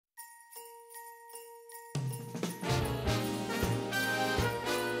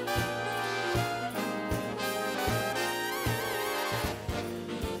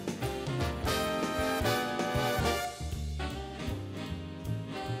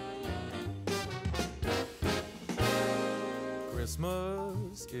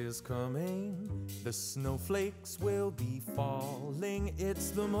Christmas is coming, the snowflakes will be falling.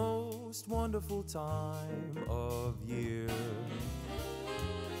 It's the most wonderful time of year.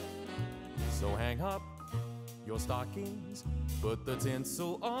 So hang up your stockings, put the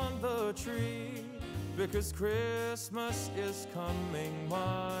tinsel on the tree, because Christmas is coming,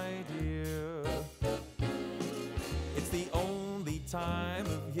 my dear. It's the only time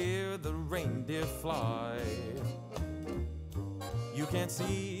of year the reindeer fly. You can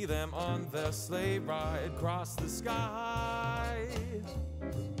see them on their sleigh ride across the sky.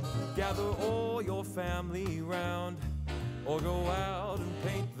 Gather all your family round, or go out and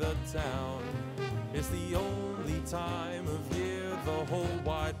paint the town. It's the only time of year the whole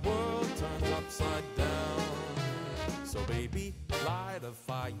wide world turns upside down. So baby, light a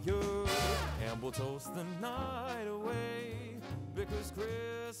fire, and we'll toast the night away, because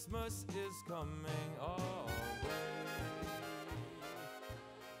Christmas is coming our way.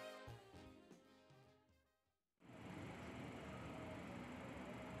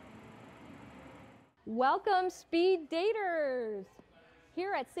 Welcome, speed daters!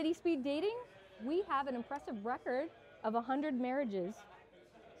 Here at City Speed Dating, we have an impressive record of 100 marriages.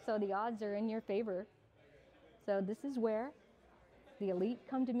 So the odds are in your favor. So this is where the elite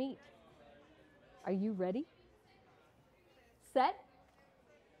come to meet. Are you ready? Set?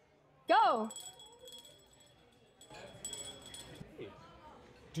 Go!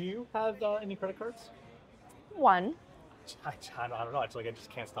 Do you have any credit cards? One. I don't know. I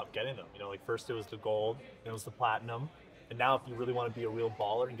just can't stop getting them. You know, like first it was the gold, then it was the platinum, and now if you really want to be a real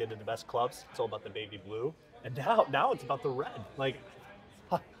baller and get into the best clubs, it's all about the baby blue. And now it's about the red. Like,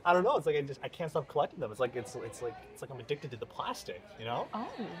 I don't know. It's like I can't stop collecting them. It's like I'm addicted to the plastic. You know?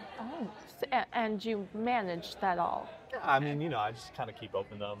 Oh. And you manage that all? Yeah. I mean, you know, I just kind of keep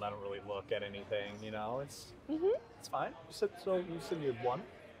opening them. I don't really look at anything. You know, it's fine. You said you had one.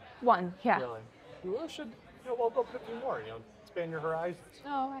 One, yeah. Really? You really should. You know, well, open a few more. You know, expand your horizons.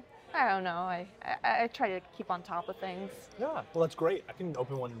 No, I don't know. I try to keep on top of things. Yeah, well, that's great. I can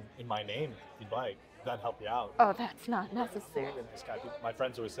open one in my name if you'd like. That'd help you out. Oh, that's not necessary. This guy, my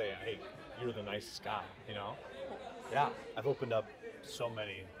friends always say, "Hey, you're the nicest guy." You know? Yeah, I've opened up so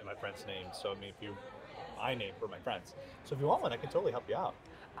many in my friends' names. So I mean, my name for my friends. So if you want one, I can totally help you out.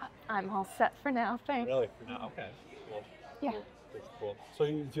 I'm all set for now. Thanks. Really? For now? Okay. Cool. Yeah. Cool. So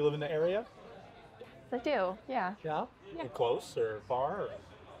do you live in the area? I do. Yeah. Yeah. Yeah. Close or far? Or?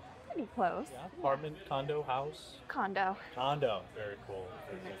 Pretty close. Yeah. Apartment, condo, house? Condo. Condo. Very cool.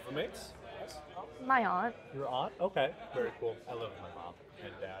 Roommates? Yes. My aunt. Your aunt? Okay. Very cool. I live with my mom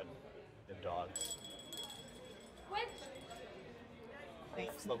and dad and dogs.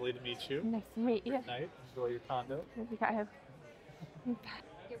 Thanks. Lovely to meet you. Nice to meet you. Good night. Enjoy your condo. Get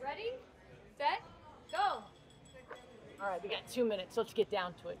ready, set, go! All right, we got 2 minutes. Let's get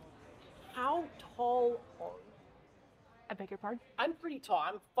down to it. How tall are you? I beg your pardon? I'm pretty tall.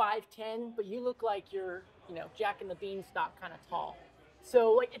 I'm 5'10", but you look like you're, Jack and the Beanstalk kind of tall.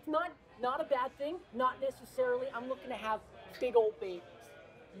 So, like, it's not a bad thing. Not necessarily. I'm looking to have big old babies.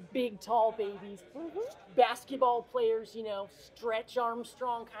 Big, tall babies. Basketball players, Stretch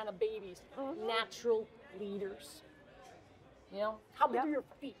Armstrong kind of babies. Natural leaders. How big are your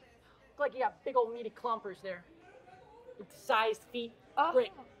feet? Look like you got big old meaty clumpers there. Good sized feet.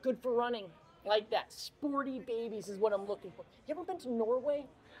 Great. Good for running. Like that. Sporty babies is what I'm looking for. You ever been to Norway?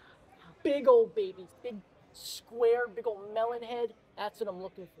 Big old babies. Big square, big old melon head. That's what I'm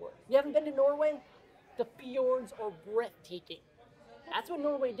looking for. You haven't been to Norway? The fjords are breathtaking. That's what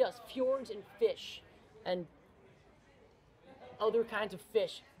Norway does. Fjords and fish. And other kinds of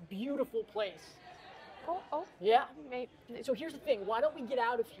fish. Beautiful place. Oh. Yeah. Maybe. So here's the thing. Why don't we get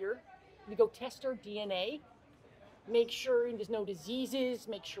out of here? We go test our DNA. Make sure there's no diseases.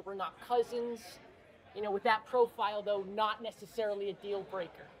 Make sure we're not cousins. With that profile, though, not necessarily a deal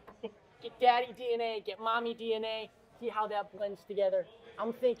breaker. Get daddy DNA, get mommy DNA, see how that blends together.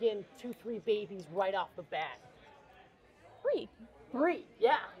 I'm thinking 2-3 babies right off the bat. 3,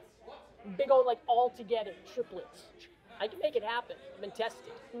 yeah. Big old, all together, triplets. I can make it happen. I've been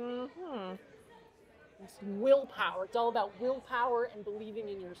tested. It's willpower. It's all about willpower and believing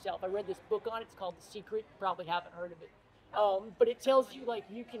in yourself. I read this book on it. It's called The Secret. You probably haven't heard of it. But it tells you,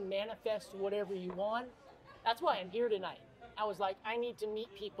 you can manifest whatever you want. That's why I'm here tonight. I was like, I need to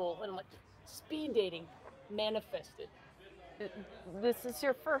meet people. And I'm like, speed dating, manifested. This is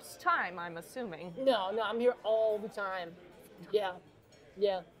your first time, I'm assuming. No, I'm here all the time. Yeah.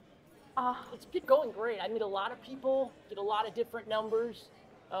 It's been going great. I meet a lot of people, get a lot of different numbers.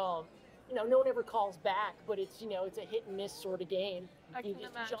 No one ever calls back, but it's, it's a hit and miss sort of game. You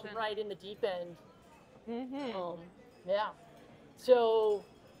just jump right in the deep end. Yeah. So,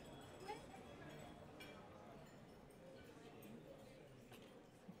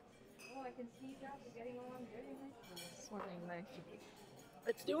 Oh, I can see you guys are getting along very nicely. Swimming nice.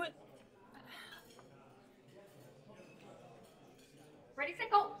 let's do it. Ready, set,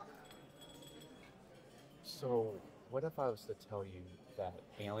 go. So, what if I was to tell you that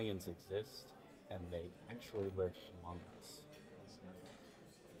aliens exist and they actually live among us?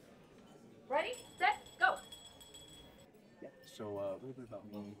 Ready, set, go. Yeah, so a little bit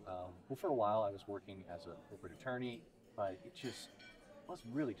about me. Well, for a while I was working as a corporate attorney, but it just was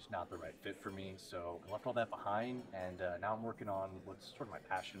really just not the right fit for me. So I left all that behind, and now I'm working on what's sort of my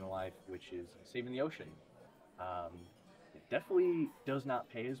passion in life, which is saving the ocean. It definitely does not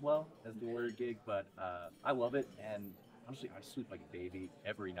pay as well as the lawyer gig, but I love it, and honestly, I sleep like a baby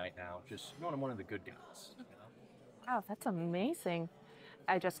every night now, just knowing I'm one of the good guys. You know? Wow, that's amazing.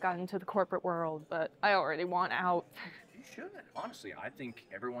 I just got into the corporate world, but I already want out. You should. Honestly, I think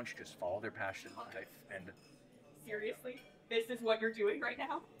everyone should just follow their passion in life, and Seriously? This is what you're doing right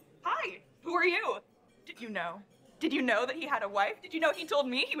now? Hi, who are you? Did you know? Did you know that he had a wife? Did you know he told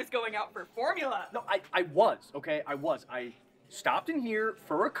me he was going out for formula? no, I was, okay? I was. I stopped in here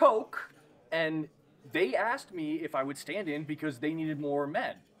for a Coke, and they asked me if I would stand in because they needed more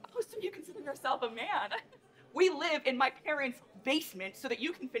men. Oh, so you consider yourself a man? We live in my parents' basement so that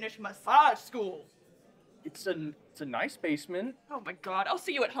you can finish massage school. It's a nice basement. Oh my god, I'll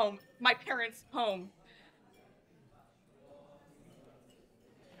see you at home. My parents' home.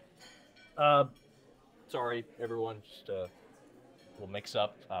 Sorry, everyone, just a little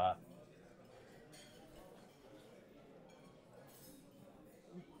mix-up.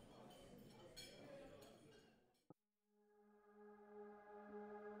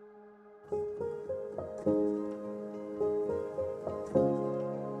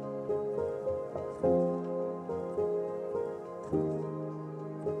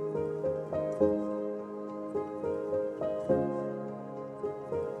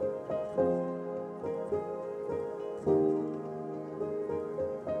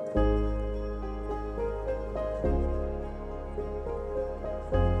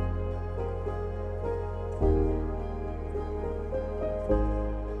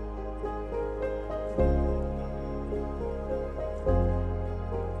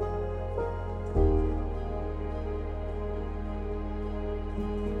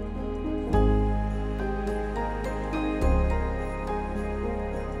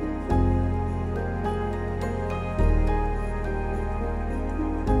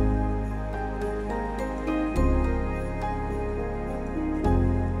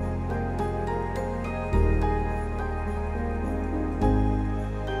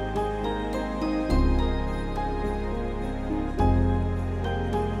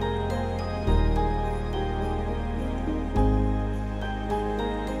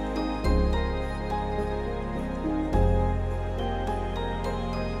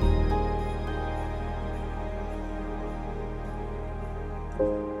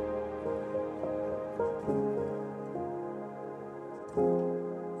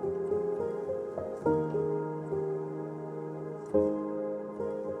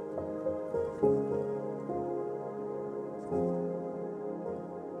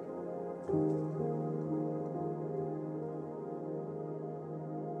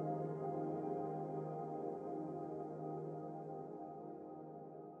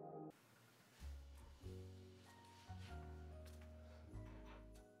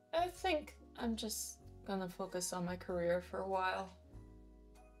 I think I'm just gonna focus on my career for a while.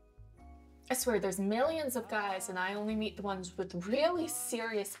 I swear there's millions of guys and I only meet the ones with really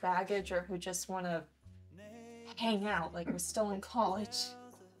serious baggage or who just want to hang out like we're still in college.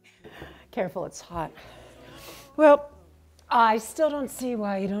 Careful, it's hot. Well, I still don't see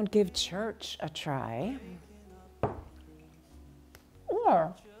why you don't give church a try.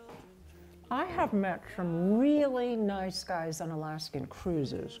 Or, I have met some really nice guys on Alaskan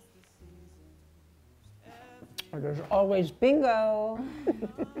cruises. There's always bingo.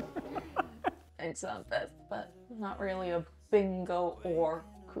 It's not best, but not really a bingo or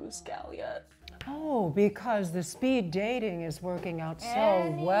cruise gal yet. Oh, because the speed dating is working out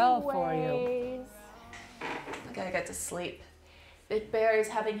so well for you. Anyways. I gotta get to sleep. Big Bear is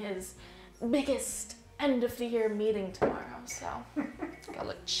having his biggest end of the year meeting tomorrow, so gotta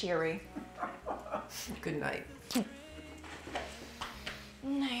look cheery. Good night.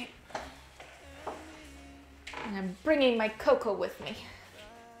 Night. And I'm bringing my cocoa with me.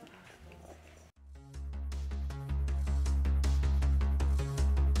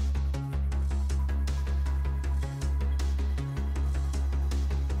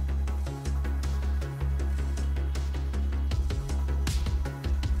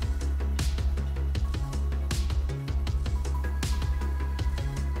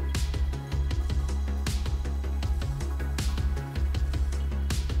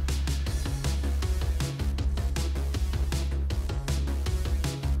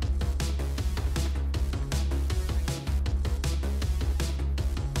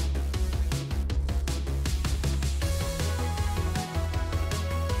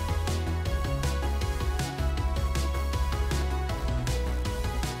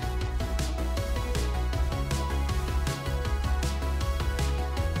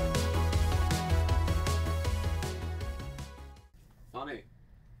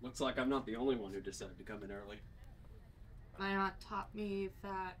 Looks like I'm not the only one who decided to come in early. My aunt taught me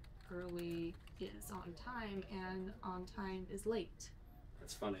that early is on time and on time is late.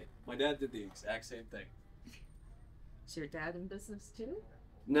 That's funny. My dad did the exact same thing. Is your dad in business too?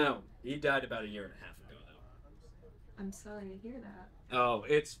 No, he died about 1.5 years ago, though. I'm sorry to hear that. Oh,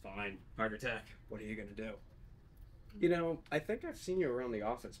 it's fine. Heart attack. What are you gonna do? You know, I think I've seen you around the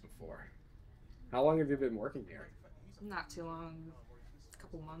office before. How long have you been working here? Not too long. A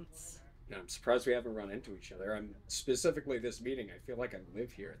couple months. No, I'm surprised we haven't run into each other. I'm specifically this meeting. I feel like I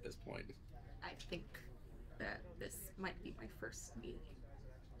live here at this point. I think that this might be my first meeting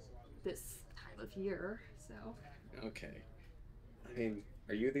this time of year, so. Okay. I mean,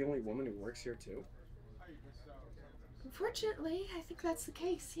 are you the only woman who works here too? Unfortunately, I think that's the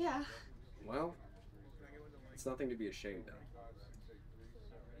case, yeah. Well, it's nothing to be ashamed of.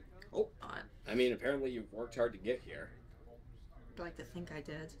 Oh, I mean, apparently you've worked hard to get here. I'd like to think I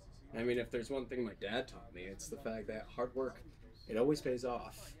did. I mean, if there's one thing my dad taught me, it's the fact that hard work, it always pays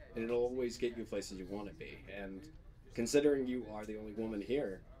off. And it'll always get you places you want to be. And considering you are the only woman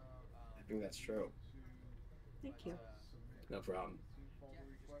here, I think that's true. Thank you. No problem.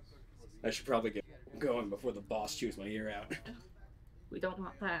 I should probably get going before the boss chews my ear out. We don't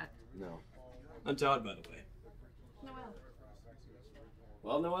want that. No. I'm Todd, by the way. Noel.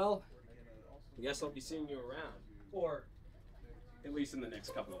 Well, Noel, I guess I'll be seeing you around. Or at least in the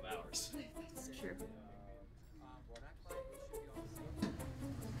next couple of hours. That's true.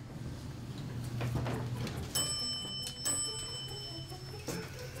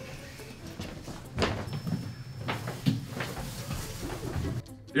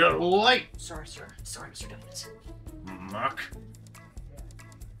 You're late! Sorry, sir. Sorry, Mr. Downeast. Muck.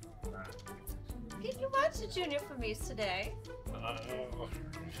 Can you watch the junior for me today?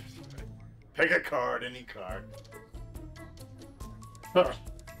 Pick a card, any card. Huh.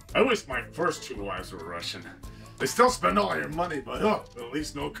 I wish my first 2 wives were Russian. They still spend all your money, but at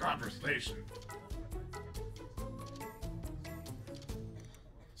least no conversation.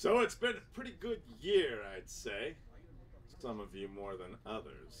 So it's been a pretty good year, I'd say. Some of you more than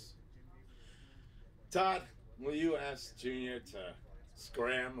others. Todd, will you ask Junior to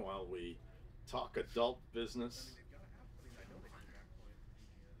scram while we talk adult business?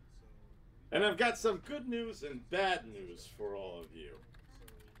 And I've got some good news and bad news for all of you.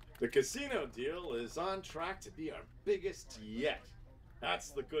 The casino deal is on track to be our biggest yet. That's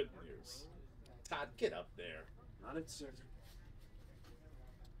the good news. Todd, get up there. Not it, sir.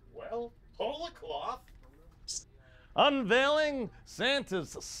 Well, pull the cloth. Unveiling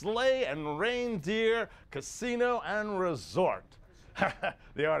Santa's Sleigh and Reindeer Casino and Resort.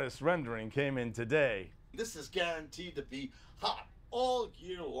 The artist's rendering came in today. This is guaranteed to be hot all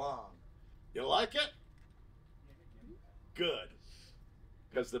year long. You like it? Good.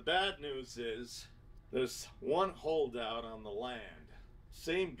 Because the bad news is there's one holdout on the land.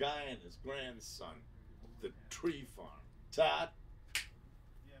 Same guy and his grandson. The tree farm. Todd?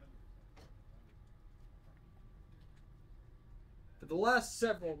 For the last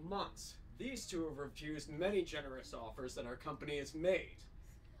several months, these two have refused many generous offers that our company has made.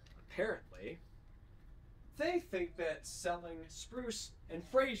 Apparently, they think that selling spruce and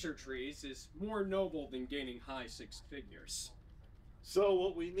Fraser trees is more noble than gaining high 6 figures. So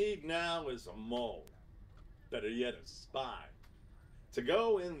what we need now is a mole. Better yet, a spy. To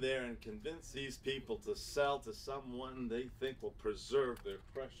go in there and convince these people to sell to someone they think will preserve their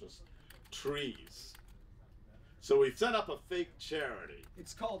precious trees. So we've set up a fake charity.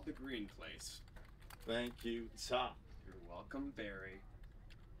 It's called the Green Place. Thank you, Tom. You're welcome, Barry.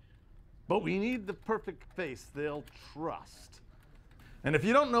 But we need the perfect face they'll trust. And if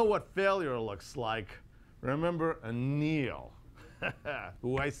you don't know what failure looks like, remember Neil,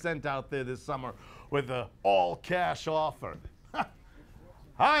 who I sent out there this summer with an all-cash offer.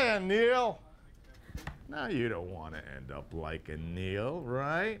 Hiya, Neil. Now you don't want to end up like a Neil,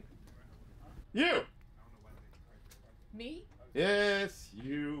 right? You! Me? Yes,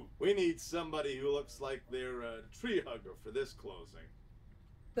 you. We need somebody who looks like they're a tree hugger for this closing.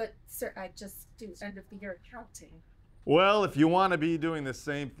 But, sir, I just do end of the year accounting. Well, if you want to be doing the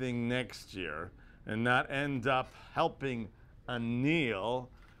same thing next year and not end up helping a Neil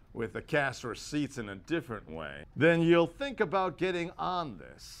with the cash receipts in a different way, then you'll think about getting on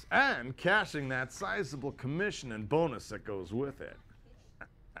this and cashing that sizable commission and bonus that goes with it.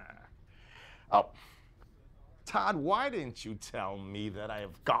 Oh, Todd, why didn't you tell me that I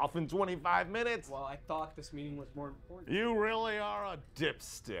have golf in 25 minutes? Well, I thought this meeting was more important. You really are a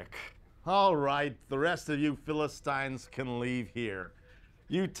dipstick. All right, the rest of you Philistines can leave here.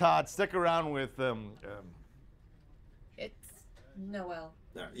 You, Todd, stick around with, It's Noel.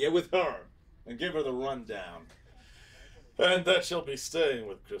 Yeah, with her, and give her the rundown. And that she'll be staying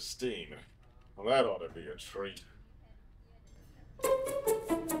with Christine. Well, that ought to be a treat.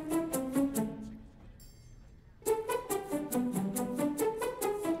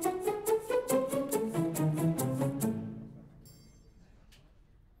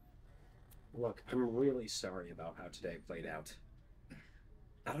 Look, I'm really sorry about how today played out.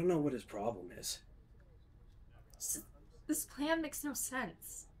 I don't know what his problem is. This plan makes no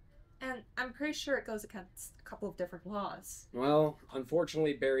sense. And I'm pretty sure it goes against a couple of different laws. Well,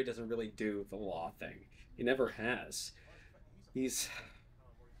 unfortunately, Barry doesn't really do the law thing. He never has.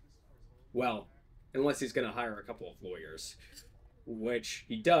 Well, unless he's gonna hire a couple of lawyers. Which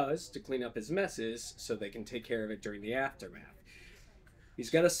he does to clean up his messes so they can take care of it during the aftermath. He's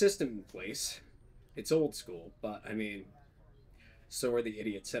got a system in place. It's old school, but I mean, so are the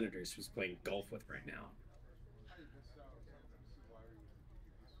idiot senators who's playing golf with right now.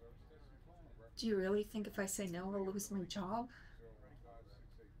 Do you really think if I say no, I'll lose my job?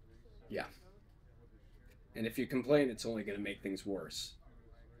 Yeah. And if you complain, it's only going to make things worse.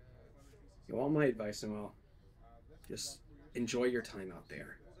 You want my advice, Noel? Just enjoy your time out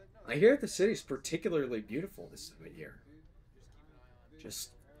there. I hear the city's particularly beautiful this time of year.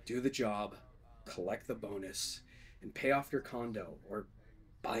 Just do the job, collect the bonus, and pay off your condo or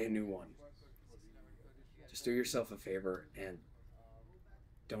buy a new one. Just do yourself a favor and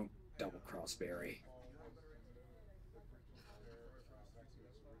don't double-cross Barry.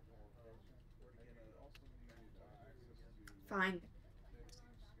 Fine.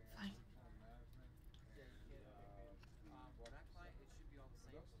 Fine.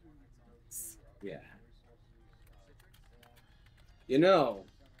 Yeah. You know,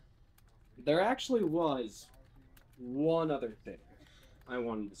 there actually was one other thing I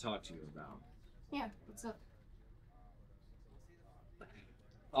wanted to talk to you about. Yeah, what's up?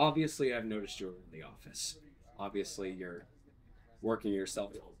 Obviously, I've noticed you're in the office. Obviously, you're working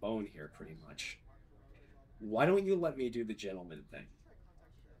yourself to a bone here, pretty much. Why don't you let me do the gentleman thing?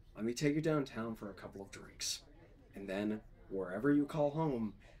 Let me take you downtown for a couple of drinks. And then, wherever you call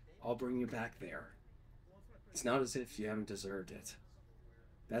home, I'll bring you back there. It's not as if you haven't deserved it.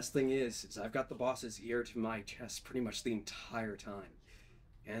 Best thing is I've got the boss's ear to my chest pretty much the entire time.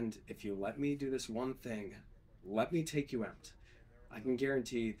 And if you let me do this one thing, let me take you out, I can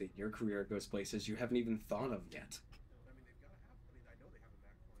guarantee that your career goes places you haven't even thought of yet.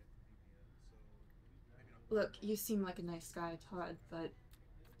 Look, you seem like a nice guy, Todd, but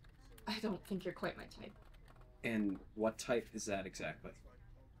I don't think you're quite my type. And what type is that exactly?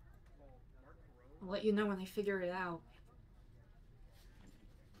 I'll let you know when I figure it out.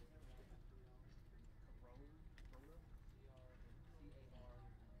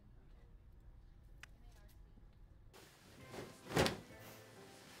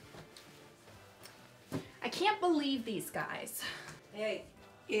 I can't believe these guys. Hey,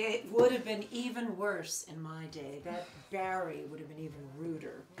 it would have been even worse in my day. That Barry would have been even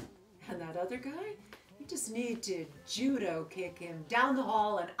ruder. And that other guy, you just need to judo kick him down the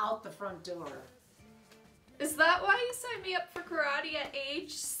hall and out the front door. Is that why you signed me up for karate at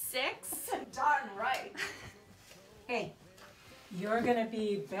age 6? Darn right. Hey, you're gonna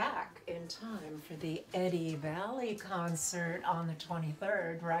be back in time for the Eddie Valley concert on the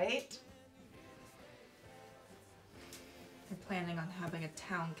 23rd, right? I'm planning on having a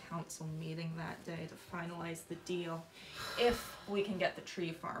town council meeting that day to finalize the deal, if we can get the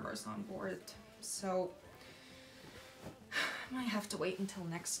tree farmers on board. So, I might have to wait until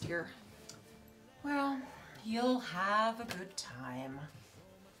next year. Well, you'll have a good time.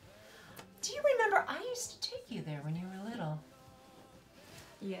 Do you remember I used to take you there when you were little?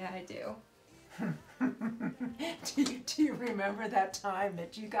 Yeah, I do. Do you remember that time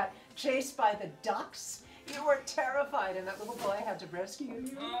that you got chased by the ducks? You were terrified and that little boy had to rescue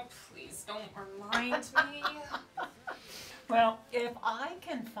you? Oh, please don't remind me. Well, if I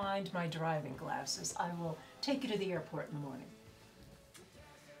can find my driving glasses, I will take you to the airport in the morning.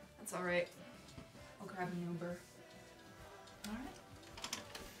 That's all right. I'll grab an Uber. All right.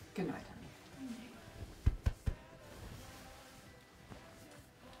 Good night, honey.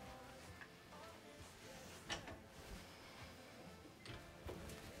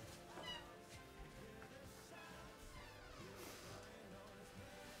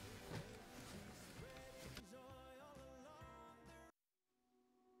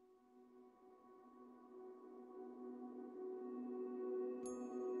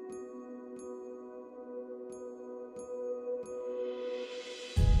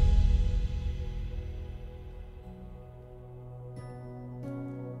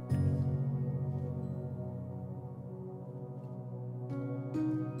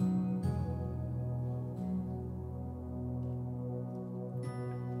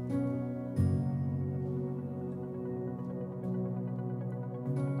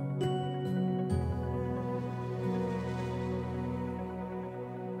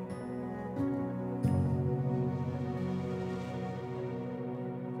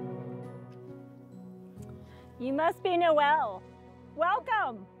 You must be Noelle.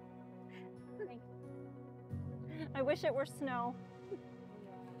 Welcome. I wish it were snow.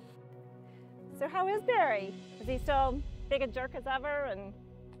 So how is Barry? Is he still big a jerk as ever and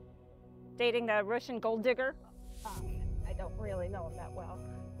dating the Russian gold digger? I don't really know him that well.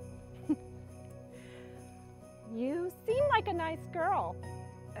 You seem like a nice girl.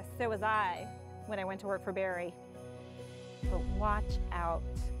 So was I when I went to work for Barry. But watch out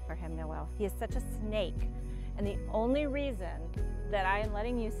for him, Noelle. He is such a snake. And the only reason that I am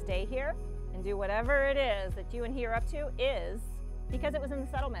letting you stay here and do whatever it is that you and he are up to is because it was in the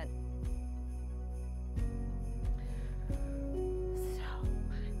settlement. So,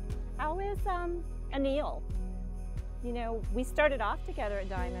 how is Anil? You know, we started off together at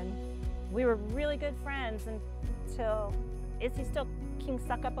Diamond. We were really good friends until, is he still King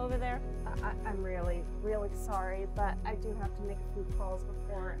Suck Up over there? I'm really, really sorry, but I do have to make a few calls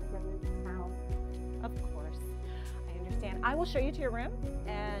before I go into town. Of course. I understand. I will show you to your room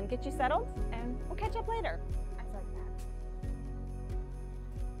and get you settled, and we'll catch up later. I'd like that.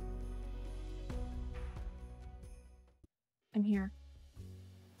 I'm here.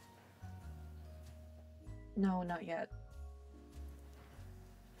 No, not yet.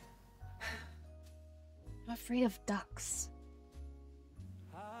 I'm afraid of ducks.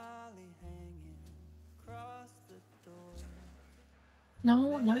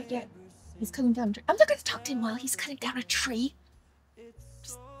 No, not yet. He's cutting down a tree. I'm not gonna talk to him while he's cutting down a tree.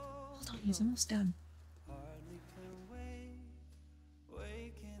 Just hold on, he's almost done.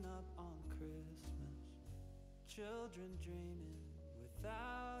 Waking up on Christmas, children dreaming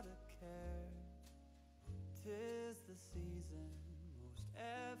without a care. 'Tis the season most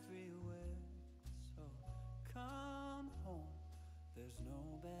everywhere. So come home, there's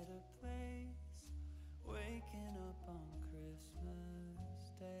no better place. Waking up on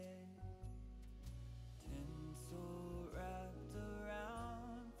Christmas Day. Tinsel wrapped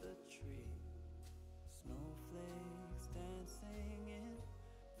around the tree. Snowflakes dancing in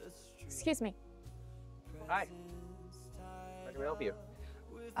the street. Excuse me. Hi. How can we help you?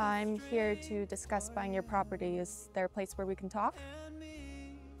 I'm here to discuss buying your property. Is there a place where we can talk?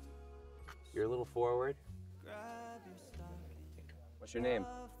 You're a little forward. What's your name?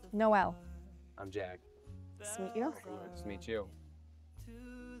 Noelle. I'm Jack. Nice to meet you. Nice to meet you.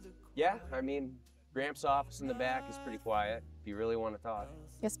 Yeah, I mean, Gramps' office in the back is pretty quiet. If you really want to talk.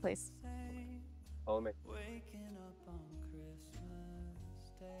 Yes, please. Follow me. Waking up on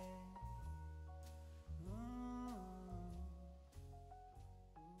Christmas Day.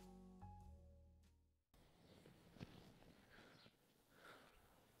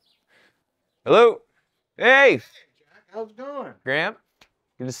 Hello. Hey. Jack, how's it going? Graham.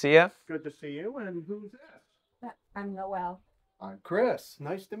 Good to see you. Good to see you. And who's this? I'm Noelle. I'm Chris.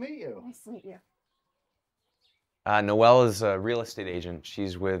 Nice to meet you. Nice to meet you. Noelle is a real estate agent.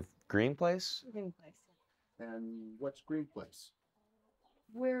 She's with Green Place. Green Place. And what's Green Place?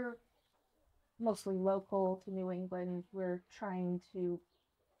 We're mostly local to New England. We're trying to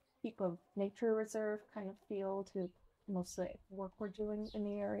keep a nature reserve kind of feel to most of the work we're doing in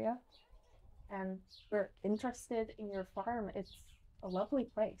the area. And we're interested in your farm. It's a lovely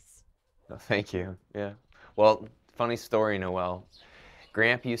place. Oh, thank you. Yeah. Well, funny story, Noelle.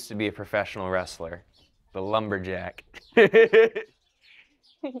 Gramp used to be a professional wrestler, the lumberjack. A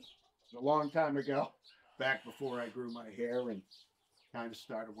long time ago, back before I grew my hair and kind of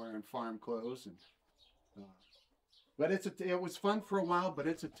started wearing farm clothes. And but it was fun for a while, but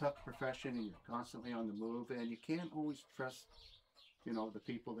it's a tough profession, and you're constantly on the move, and you can't always trust, you know, the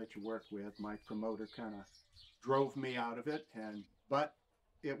people that you work with. My promoter kind of drove me out of it, but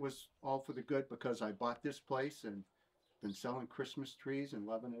it was all for the good because I bought this place and been selling Christmas trees and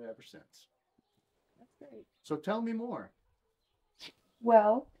loving it ever since. That's great. So tell me more.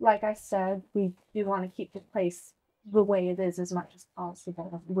 Well, like I said, we do want to keep the place the way it is as much as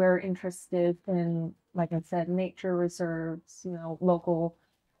possible. We're interested in, like I said, nature reserves, you know, local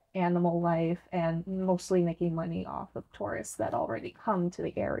animal life, and mostly making money off of tourists that already come to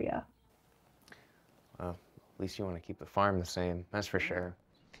the area. Well, at least you want to keep the farm the same, that's for sure.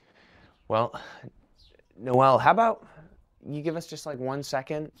 Well, Noelle, how about you give us just like 1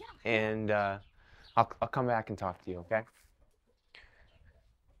 second, and I'll come back and talk to you, okay?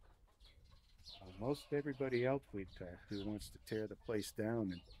 Most everybody else we've talked to wants to tear the place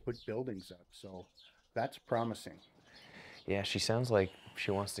down and put buildings up, so that's promising. Yeah, she sounds like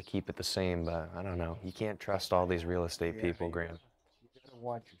she wants to keep it the same, but I don't know. You can't trust all these real estate people, Graham. You gotta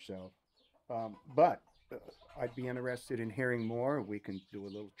watch yourself. But I'd be interested in hearing more. We can do a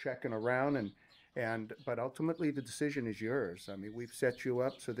little checking around and But ultimately the decision is yours. I mean, we've set you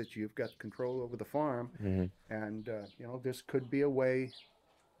up so that you've got control over the farm, and you know, this could be a way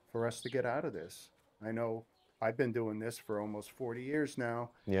for us to get out of this. I know I've been doing this for almost 40 years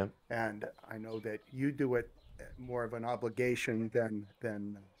now. Yeah. And I know that you do it more of an obligation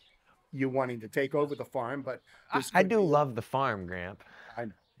than you wanting to take over the farm, but I do love the farm, Gramp. I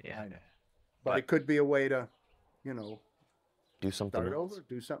know. Yeah. I know. But it could be a way to, you know, do something start else. over,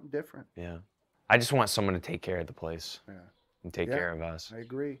 do something different. Yeah. I just want someone to take care of the place. Yeah. And take Yeah, care of us. I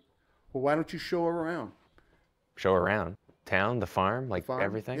agree. Well, why don't you show her around? Show her around. Town, the farm, like Farm?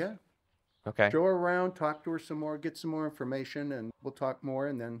 everything? Yeah. Okay. Show her around, talk to her some more, get some more information, and we'll talk more,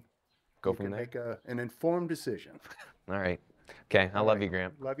 and then Go you from can there? make an informed decision. All right. Okay. I All love right. you,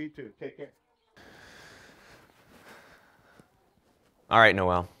 Gramp. Love you too. Take care. All right,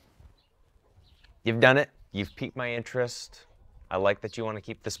 Noel. You've done it. You've piqued my interest. I like that you want to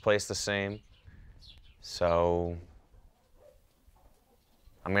keep this place the same. So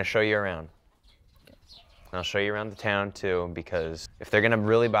I'm going to show you around. And I'll show you around the town too, because if they're going to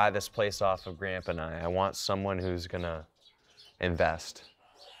really buy this place off of Gramp and I want someone who's going to invest.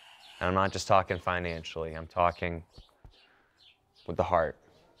 And I'm not just talking financially. I'm talking with the heart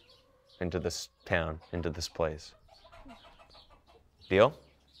into this town, into this place. Deal?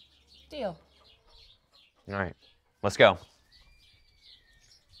 Deal. All right, let's go.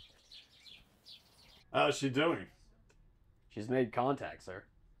 How's she doing? She's made contact, sir.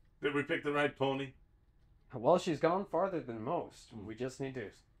 Did we pick the right pony? Well, she's gone farther than most. We just need to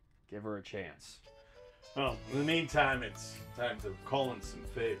give her a chance. Well, in the meantime, it's time to call in some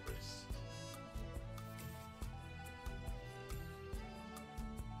favors.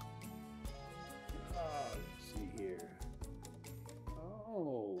 Let's see here.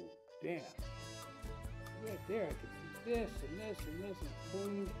 Oh, damn. Right there, I could do this and this and this and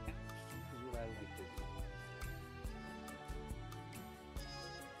clean. This is what I like to do.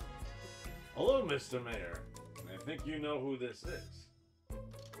 Hello, Mr. Mayor. I think you know who this is.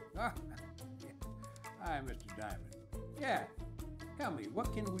 Ah, hi, Mr. Diamond. Yeah, tell me,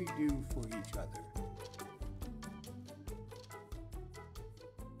 what can we do for each other?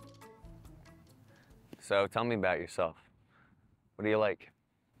 So tell me about yourself. What do you like?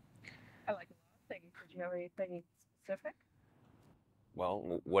 I like a lot of things. Did you have anything specific?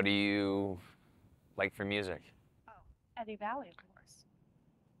 Well, what do you like for music? Eddie Valley, of course.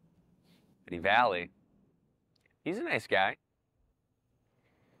 Eddie Valley. He's a nice guy.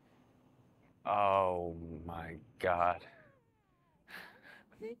 Oh my God.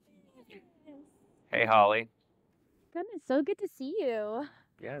 Hey, Holly. Goodness, so good to see you.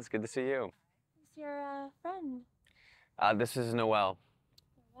 Yeah, it's good to see you. Who's your friend? This is Noel.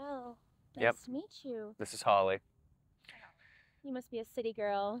 Well, nice Yep. to meet you. This is Holly. You must be a city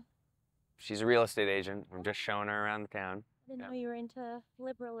girl. She's a real estate agent. I'm just showing her around the town. I didn't know you were into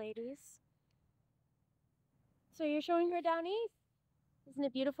liberal ladies. So you're showing her Downeast? Isn't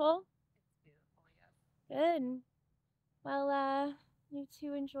it beautiful? It's beautiful, yeah. Good. Well, you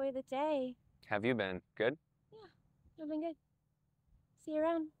two enjoy the day. Have you been? Good? I've been good. See you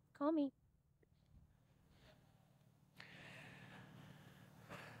around. Call me.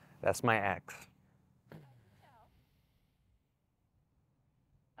 That's my ex.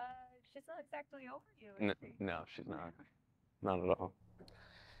 She's not exactly over you. No, she's not. Not at all.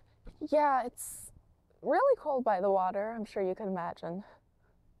 Yeah, it's really cold by the water. I'm sure you can imagine.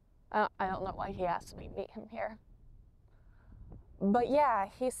 I don't know why he asked me to meet him here. But yeah,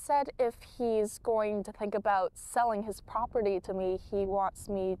 he said if he's going to think about selling his property to me, he wants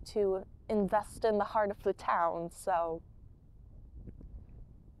me to invest in the heart of the town, so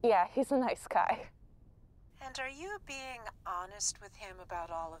yeah, he's a nice guy. And are you being honest with him about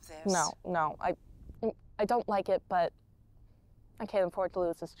all of this? No, I don't like it, but I can't afford to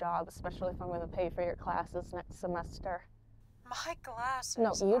lose this job, especially if I'm going to pay for your classes next semester. My glasses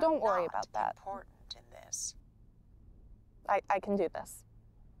No, you don't are worry not about that. important in this. I can do this.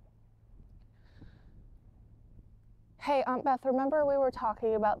 Hey, Aunt Beth, remember we were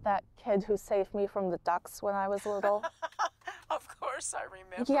talking about that kid who saved me from the ducks when I was little? Of course I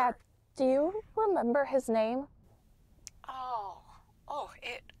remember. Yeah, do you remember his name? Oh,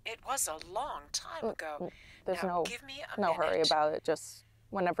 it was a long time ago. There's Now, no, give me a no hurry minute. about it, just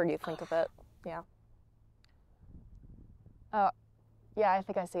whenever you think of it, yeah. Yeah, I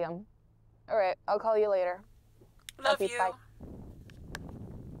think I see him. All right, I'll call you later. Love you. Bye.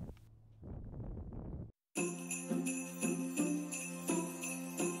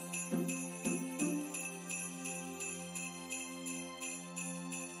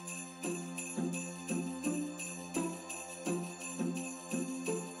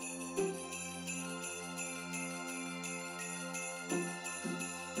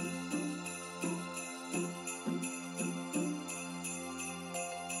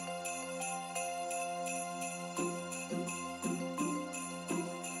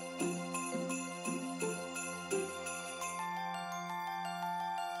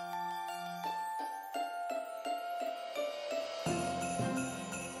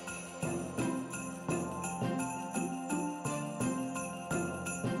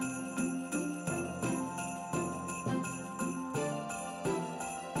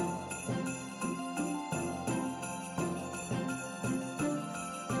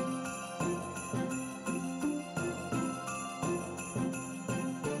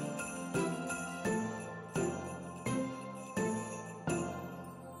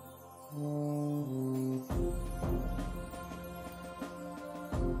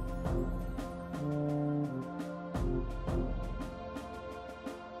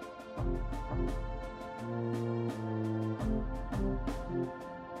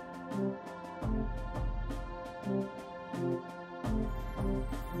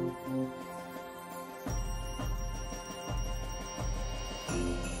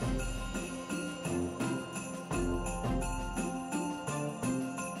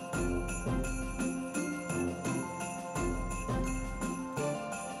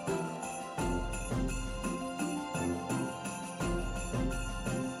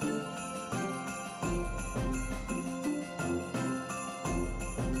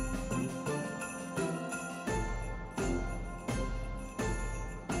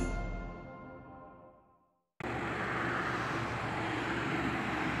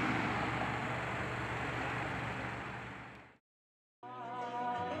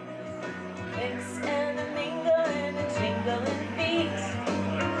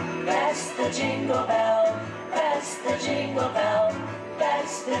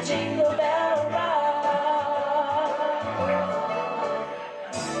 Jingle Bell Rock.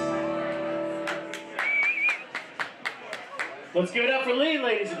 Let's give it up for Lee,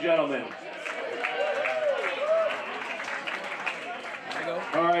 ladies and gentlemen.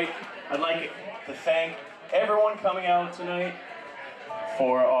 All right, I'd like to thank everyone coming out tonight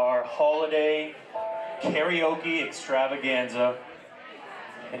for our holiday karaoke extravaganza.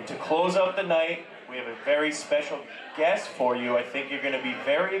 And to close out the night, we have a very special guest for you. I think you're going to be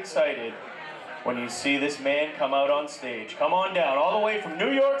very excited when you see this man come out on stage. Come on down, all the way from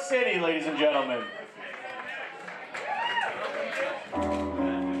New York City, ladies and gentlemen.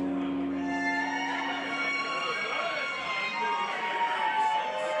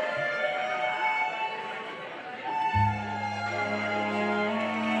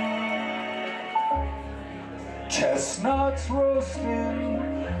 Chestnuts roasting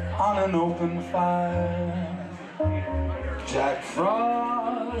on an open fire, Jack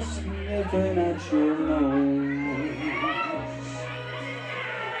Frost nipping at your nose,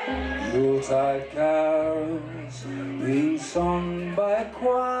 Yuletide carols being sung by a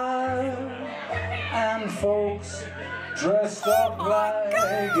choir, and folks dressed up like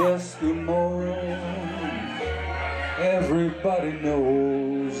Eskimos. Everybody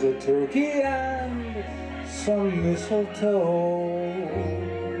knows a turkey and some mistletoe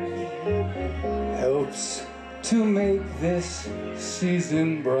helps to make this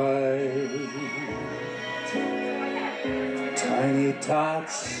season bright. Tiny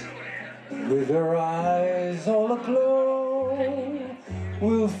tots with their eyes all aglow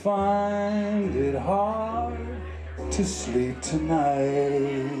will find it hard to sleep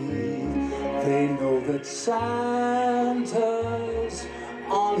tonight. They know that Santa's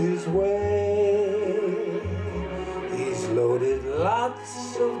on his way. He's loaded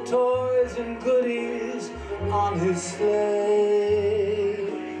lots of toys and goodies on his sleigh,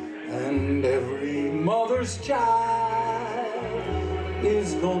 and every mother's child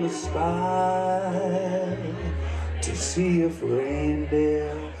is gonna spy to see if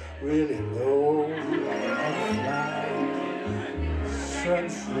reindeer really know how to fly. And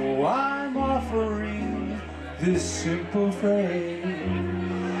so I'm offering this simple phrase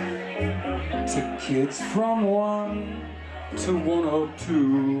to kids from 1 to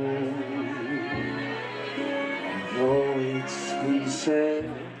 102. Although it's been said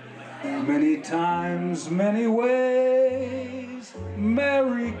many times, many ways,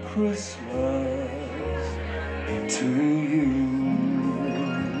 Merry Christmas to you.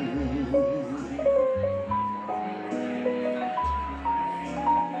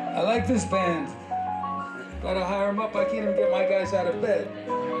 I like this band. Gotta hire them up. I can't even get my guys out of bed.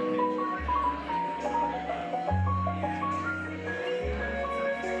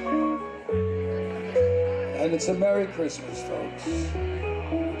 And it's a Merry Christmas, folks.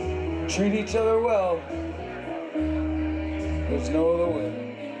 Treat each other well. There's no other way.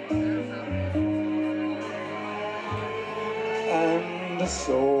 And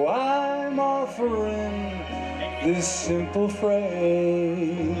so I'm offering this simple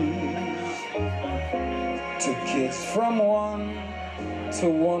phrase to kids from 1 to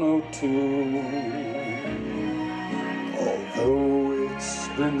 102. Although it's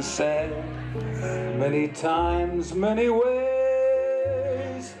been said many times, many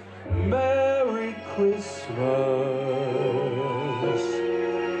ways, Merry Christmas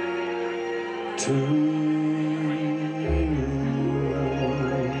to you.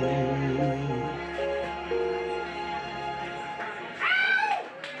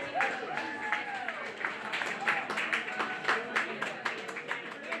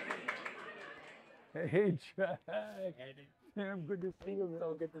 Hey, Jack. Damn, good to see you, man.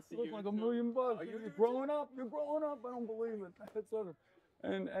 So good to see you. Look like $1 million. You're growing up. You're growing up. I don't believe it. That's awesome.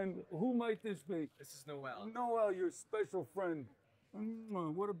 And who might this be? This is Noelle. Noelle, your special friend.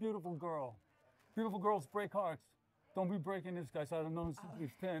 What a beautiful girl. Beautiful girls break hearts. Don't be breaking this, guys. I've known since he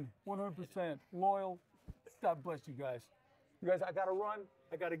was 10. 100% loyal. God bless you guys. You guys, I got to run.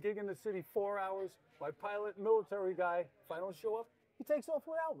 I got a gig in the city, 4 hours. My pilot, military guy, if I don't show up, he takes off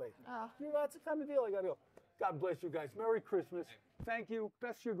without me. You know, that's the kind of deal I got to go. God bless you guys. Merry Christmas. Thank you.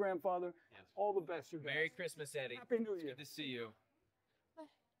 Best to your grandfather. Yes. All the best, you guys. Merry Christmas, Eddie. Happy New Year. Good to see you.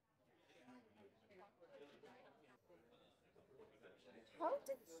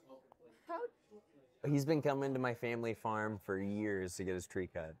 He's been coming to my family farm for years to get his tree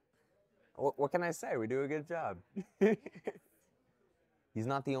cut. What can I say? We do a good job. He's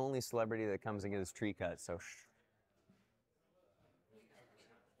not the only celebrity that comes and gets his tree cut, so shh.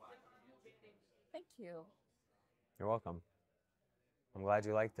 Thank you. You're welcome. I'm glad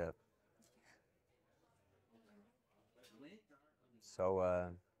you liked it.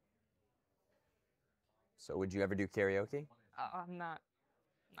 So, So would you ever do karaoke? I'm not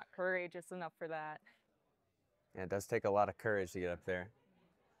courageous enough for that. Yeah, it does take a lot of courage to get up there.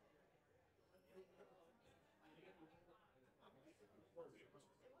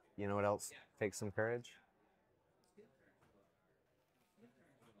 You know what else takes some courage?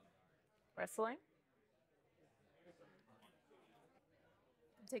 Wrestling?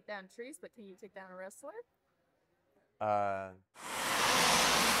 Take down trees, but can you take down a wrestler? I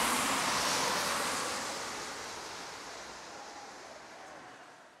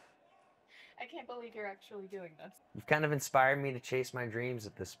can't believe you're actually doing this. You've kind of inspired me to chase my dreams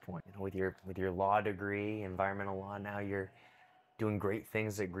at this point. You know, with your law degree, environmental law, now you're doing great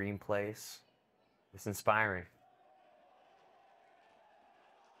things at Green Place. It's inspiring.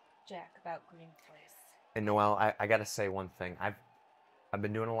 Jack, about Green Place. And Noelle, I gotta say one thing. I've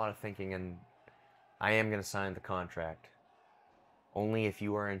been doing a lot of thinking, and I am gonna sign the contract. Only if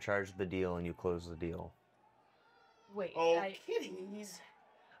you are in charge of the deal and you close the deal. Wait, kitties.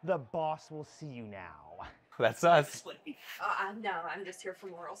 The boss will see you now. That's us. No, I'm just here for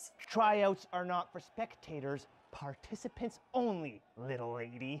morals. Tryouts are not for spectators, participants only, little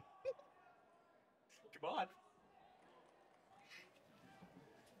lady. Come on.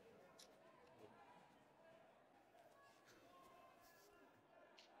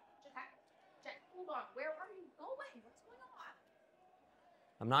 Jack, hold on. Where are you going? What's going on?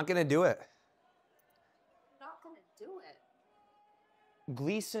 I'm not gonna do it. You're not gonna do it.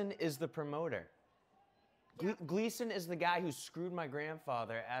 Gleason is the promoter. Gleason is the guy who screwed my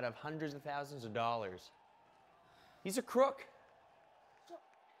grandfather out of hundreds of thousands of dollars. He's a crook. Jack,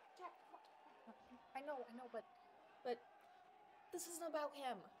 I know, but this isn't about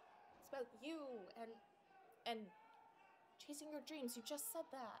him. It's about you and chasing your dreams. You just said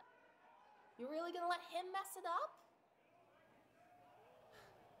that. You really gonna let him mess it up?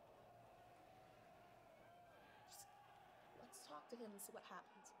 Just, let's talk to him and see what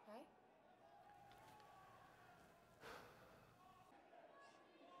happens, okay?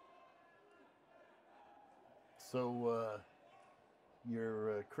 So,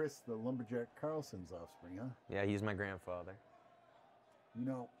 you're Chris the Lumberjack Carlson's offspring, huh? Yeah, he's my grandfather. You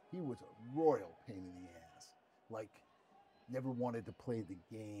know, he was a royal pain in the ass. Like, never wanted to play the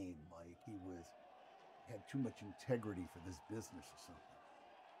game. Like, had too much integrity for this business or something.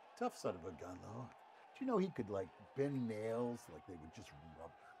 Tough son of a gun, though. Do you know he could, like, bend nails like they would just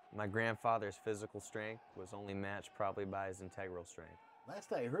rub? My grandfather's physical strength was only matched probably by his integral strength.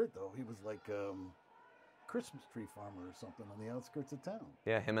 Last I heard, though, he was like Christmas tree farmer or something on the outskirts of town.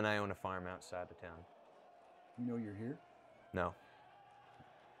 Yeah, him and I own a farm outside of town. You know you're here? No.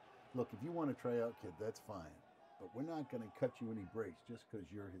 Look, if you want to try out, kid, that's fine. But we're not going to cut you any breaks just because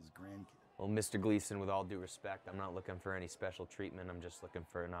you're his grandkid. Well, Mr. Gleason, with all due respect, I'm not looking for any special treatment. I'm just looking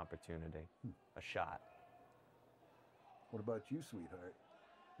for an opportunity, a shot. What about you, sweetheart?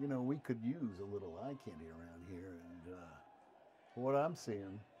 You know, we could use a little eye candy around here, and for what I'm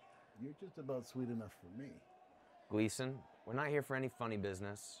seeing, you're just about sweet enough for me. Gleason, we're not here for any funny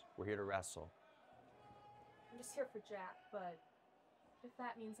business. We're here to wrestle. I'm just here for Jack, but if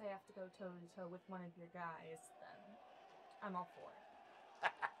that means I have to go toe-to-toe with one of your guys, then I'm all for it.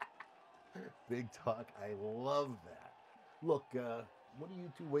 Big talk. I love that. Look, what are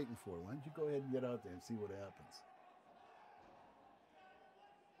you two waiting for? Why don't you go ahead and get out there and see what happens?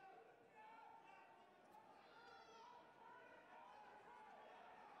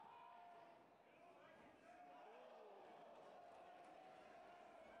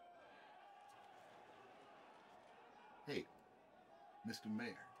 Hey, Mr.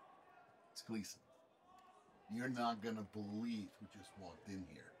 Mayor, it's Gleason. You're not gonna believe who just walked in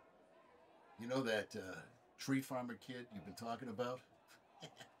here. You know that tree farmer kid you've been talking about?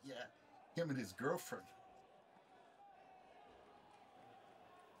 Yeah, him and his girlfriend.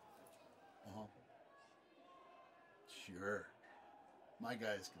 Uh-huh. Sure. My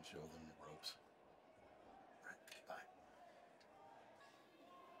guys can show them the ropes. Right, bye.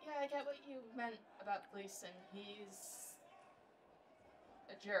 Yeah, I get what you meant about Gleason. He's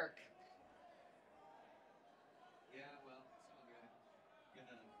a jerk. Yeah, well, it's all good.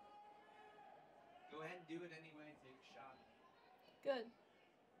 Gonna go ahead and do it anyway. Take a shot. Good.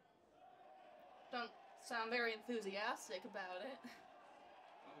 Don't sound very enthusiastic about it.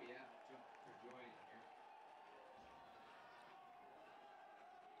 Oh yeah, jump for joy in here.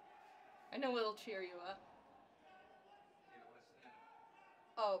 I know it'll cheer you up. Yeah, what's that?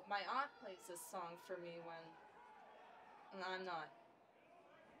 Oh, my aunt plays this song for me when I'm not.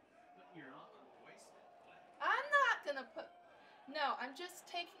 Your aunt on voice? I'm not gonna put. No, I'm just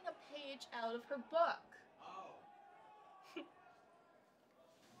taking a page out of her book. Oh.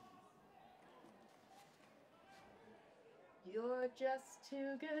 You're just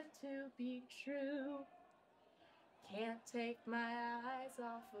too good to be true. Can't take my eyes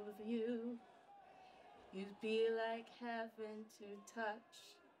off of you. You'd be like heaven to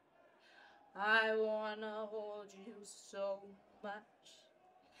touch. I wanna hold you so much.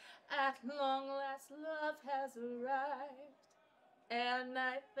 At long last, love has arrived, and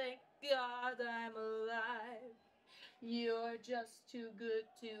I thank God I'm alive. You're just too good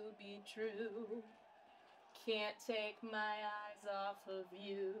to be true. Can't take my eyes off of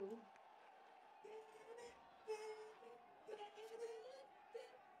you.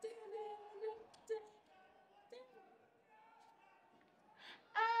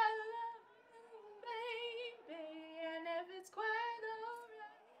 I love you, baby, and if it's quite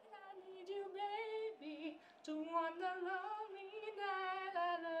alright, I need you, baby, to warm the lonely night.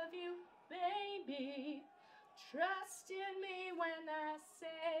 I love you, baby. Trust in me when I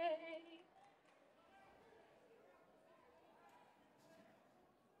say.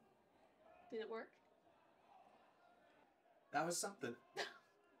 Did it work? That was something.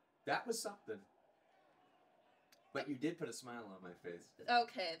 That was something. But you did put a smile on my face.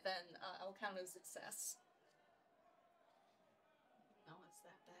 Okay, then I'll count it as success. No, it's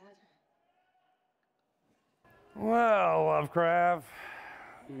that bad. Well, Lovecraft,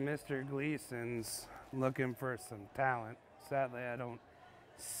 Mr. Gleason's looking for some talent. Sadly, I don't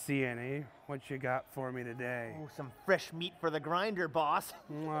see any. What you got for me today? Oh, some fresh meat for the grinder, boss.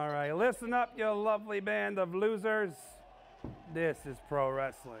 All right, listen up, you lovely band of losers. This is pro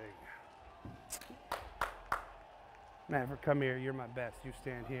wrestling. Maverick, come here. You're my best. You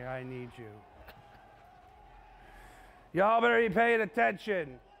stand here. I need you. Y'all better be paying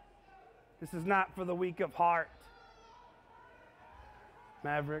attention. This is not for the weak of heart.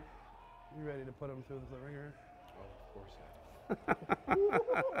 Maverick, you ready to put him through the ringer? Oh, of course.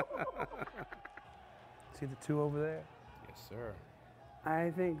 See the two over there? Yes, sir.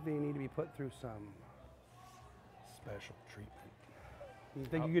 I think they need to be put through some special treatment. You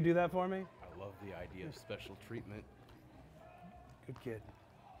think you could do that for me? I love the idea of special treatment. Good kid.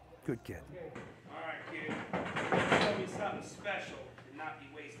 Good kid. All right, kid. Tell me something special and not be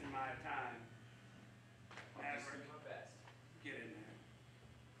wasting my time. Maverick, get in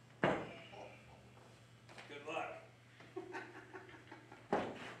there. Good luck.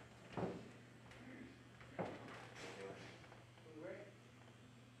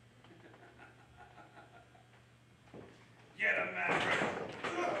 Get him, Maverick.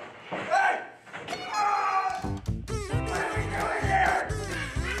 Hey! What are we doing here?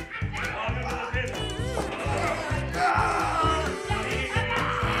 Welcome to the business.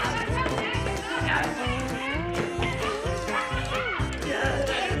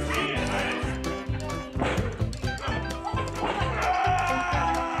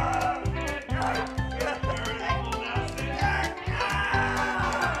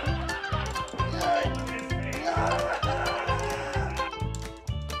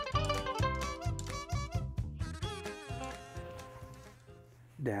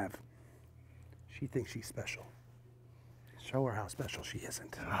 Dav, she thinks she's special. Show her how special she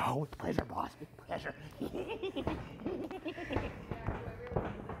isn't. Oh, with pleasure, boss. With pleasure.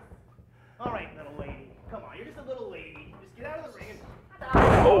 All right, little lady. Come on, you're just a little lady. Just get out of the ring and...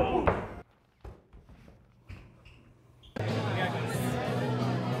 Oh!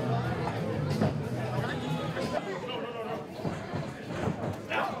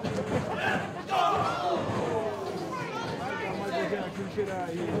 Get out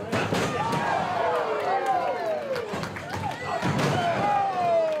of here.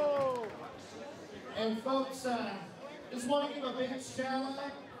 And folks, just want to give a big shout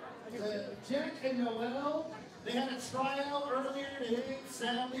out to Jack and Noel. They had a tryout earlier today.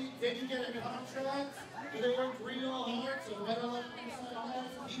 Sadly, didn't get a contract. They worked real hard, so better let them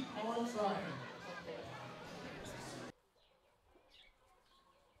keep on trying.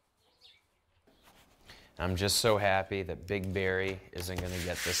 I'm just so happy that Big Barry isn't going to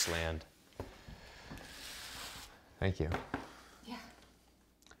get this land. Thank you. Yeah.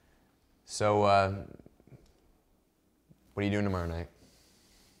 So, what are you doing tomorrow night?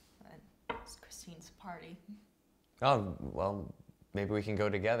 It's Christine's party. Oh, well, maybe we can go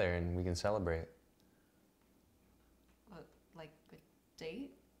together and we can celebrate. What, like a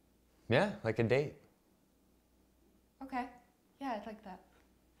date? Yeah, like a date. Okay. Yeah, I'd like that.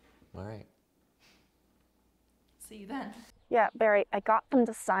 All right. See you then. Yeah, Barry, I got them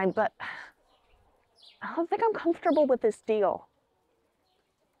to sign, but I don't think I'm comfortable with this deal.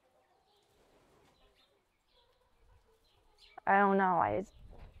 I don't know.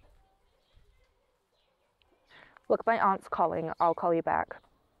 Look, my aunt's calling. I'll call you back.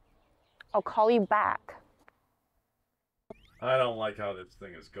 I'll call you back. I don't like how this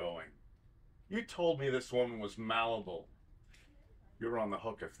thing is going. You told me this woman was malleable. You're on the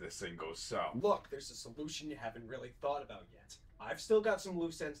hook if this thing goes south. Look, there's a solution you haven't really thought about yet. I've still got some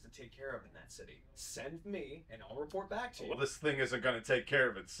loose ends to take care of in that city. Send me, and I'll report back to you. Well, this thing isn't going to take care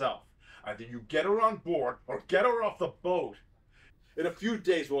of itself. Either you get her on board or get her off the boat. In a few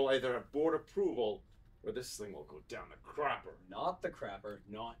days, we'll either have board approval or this thing will go down the crapper. Not the crapper,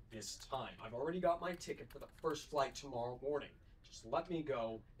 not this time. I've already got my ticket for the first flight tomorrow morning. Just let me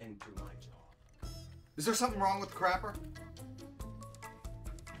go and do my job. Is there something wrong with the crapper?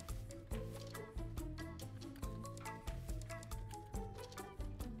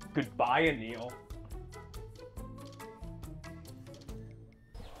 Goodbye, Anil.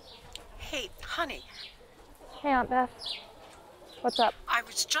 Hey, honey, Hey, Aunt Beth. What's up? I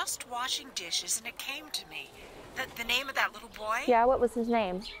was just washing dishes and it came to me. The name of that little boy? Yeah, what was his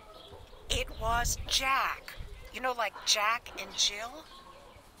name? It was Jack. You know, like Jack and Jill?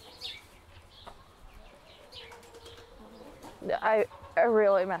 I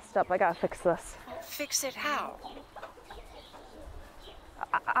really messed up. I gotta fix this. Fix it how?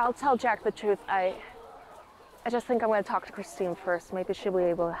 I'll tell Jack the truth. I just think I'm gonna talk to Christine first. Maybe she'll be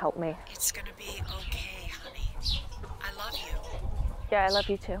able to help me. It's gonna be okay, honey. I love you. Yeah, I love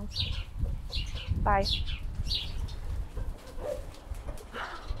you too. Bye.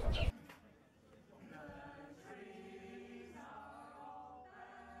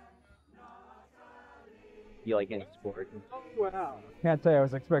 You like any sport? Wow. Can't say I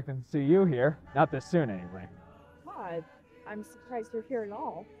was expecting to see you here. Not this soon, anyway. God, I'm surprised you're here at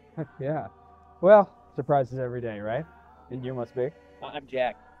all. Yeah. Well, surprises every day, right? And you must be. I'm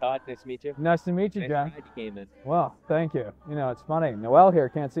Jack. Todd, nice to meet you. Nice to meet you, Nice Jack. ride you came in. Well, thank you. You know, it's funny. Noelle here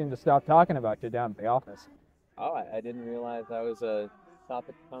can't seem to stop talking about you down at the office. Oh, I didn't realize I was a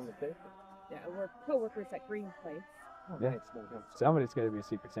topic of conversation. Yeah, we're co-workers at Green Place. Yeah. Somebody's got to be a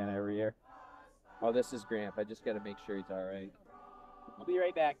Secret Santa every year. Oh, this is Gramp. I just got to make sure he's all right. I'll be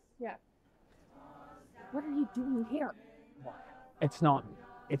right back. Yeah. What are you doing here? It's not me.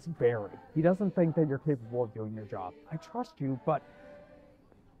 It's Barry. He doesn't think that you're capable of doing your job. I trust you, but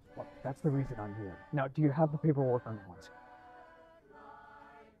look, that's the reason I'm here. Now, do you have the paperwork or not?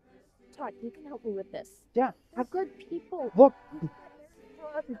 Todd, you can help me with this. Yeah. We're good people. Look.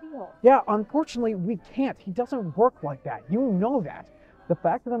 What's the deal? Yeah, unfortunately, we can't. He doesn't work like that. You know that. The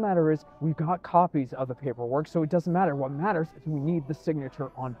fact of the matter is, we've got copies of the paperwork, so it doesn't matter. What matters is we need the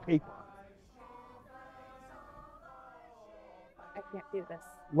signature on paper. I can't do this.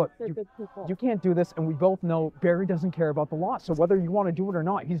 Look, They're good people. you can't do this, and we both know Barry doesn't care about the law, so whether you want to do it or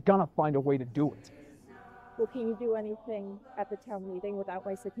not, he's gonna find a way to do it. Well, can you do anything at the town meeting without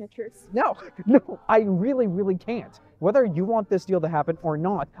my signatures? No, no, I really, really can't. Whether you want this deal to happen or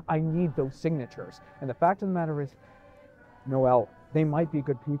not, I need those signatures. And the fact of the matter is, Noelle, they might be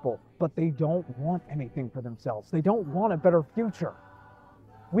good people, but they don't want anything for themselves. They don't want a better future.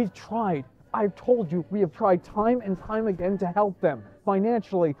 We've tried. I've told you, we have tried time and time again to help them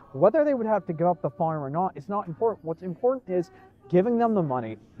financially. Whether they would have to give up the farm or not is not important. What's important is giving them the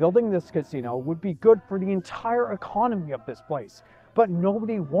money. Building this casino would be good for the entire economy of this place. But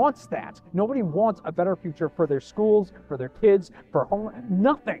nobody wants that. Nobody wants a better future for their schools, for their kids, for home,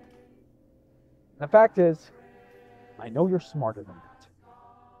 nothing. The fact is, I know you're smarter than that.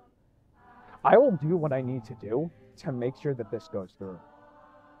 I will do what I need to do to make sure that this goes through.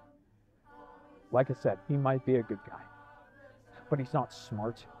 Like I said, he might be a good guy, but he's not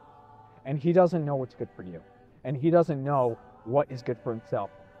smart, and he doesn't know what's good for you, and he doesn't know what is good for himself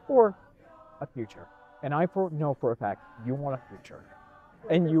or a future. And I know for a fact you want a future,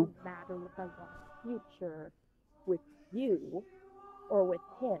 and you. It doesn't matter if I want a future with you or with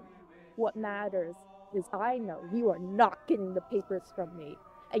him. What matters is I know you are not getting the papers from me,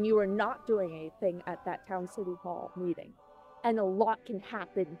 and you are not doing anything at that town city hall meeting. And a lot can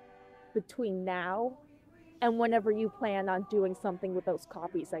happen between now and whenever you plan on doing something with those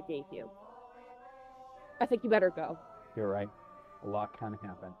copies I gave you. I think you better go. You're right. A lot can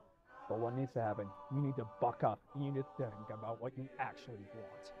happen. But what needs to happen, you need to buck up. You need to think about what you actually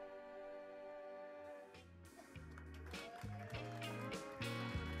want.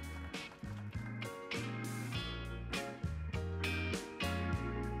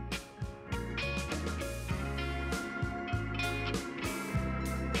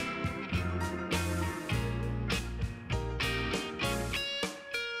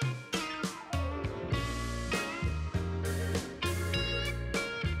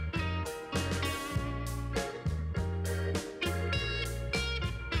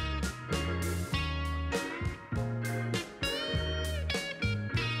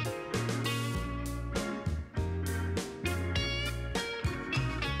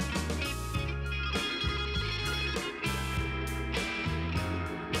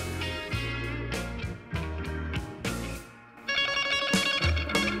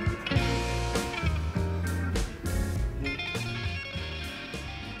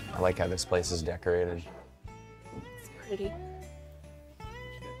 I like how this place is decorated. It's pretty.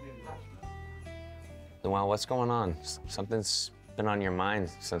 Noelle, what's going on? Something's been on your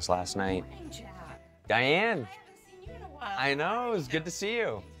mind since last night. Diane! I know, it's good to see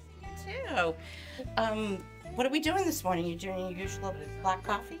you. Too. What are we doing this morning? You doing your usual black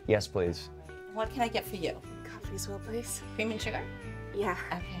coffee? Yes, please. What can I get for you? Coffee as well, please. Cream and sugar? Yeah.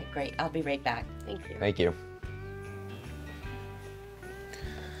 Okay, great. I'll be right back. Thank you. Thank you.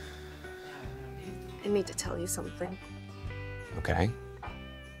 I need to tell you something. Okay.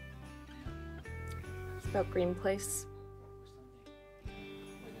 It's about Green Place.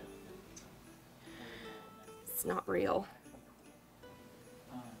 It's not real.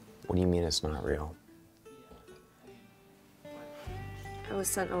 What do you mean it's not real? I was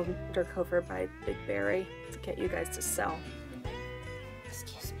sent undercover by Big Barry to get you guys to sell.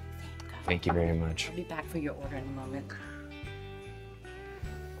 Excuse me. Thank you very much. I'll be back for your order in a moment.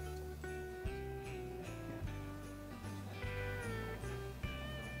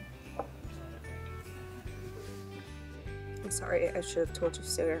 I'm sorry, I should have told you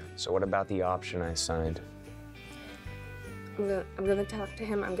sooner. So what about the option I signed? I'm gonna talk to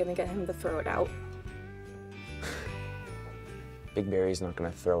him. I'm gonna get him to throw it out. Big Barry's not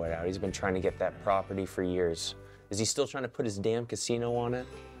gonna throw it out. He's been trying to get that property for years. Is he still trying to put his damn casino on it?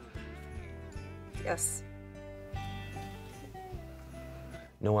 Yes.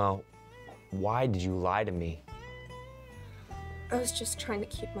 Noelle, why did you lie to me? I was just trying to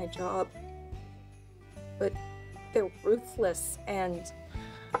keep my job. But they're ruthless, and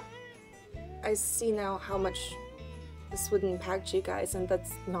I see now how much this would impact you guys, and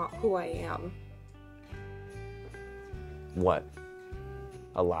that's not who I am. What?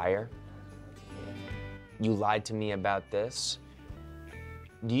 A liar? You lied to me about this?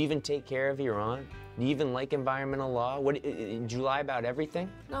 Do you even take care of your aunt? Do you even like environmental law? What, did you lie about everything?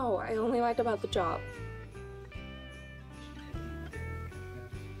 No, I only lied about the job.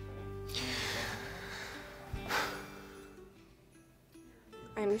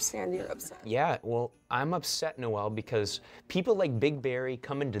 I understand you're upset. Yeah, well, I'm upset, Noelle, because people like Big Barry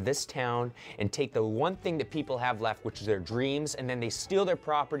come into this town and take the one thing that people have left, which is their dreams, and then they steal their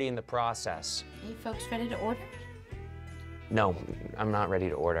property in the process. Are you folks ready to order? No, I'm not ready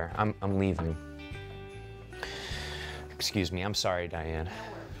to order. I'm leaving. Excuse me, I'm sorry, Diane.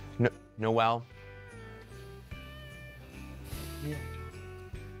 Noelle? Yeah.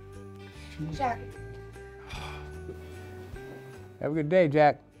 Jack. Have a good day,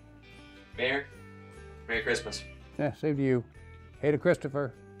 Jack. Merry Christmas. Yeah, same to you. Hey to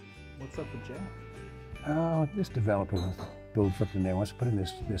Christopher. What's up with Jack? Oh, this developer wants to build something there. Wants to put in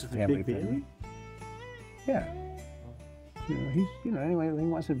this family Big thing. Yeah. Anyway, he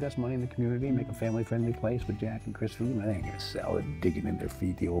wants to invest money in the community, make a family-friendly place with Jack and Christopher. They ain't gonna sell it, digging in their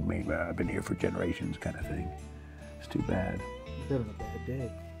feet, the old man, I've been here for generations kind of thing. It's too bad. He's having a bad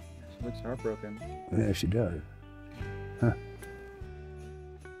day. She looks heartbroken. Yeah, she does. Huh.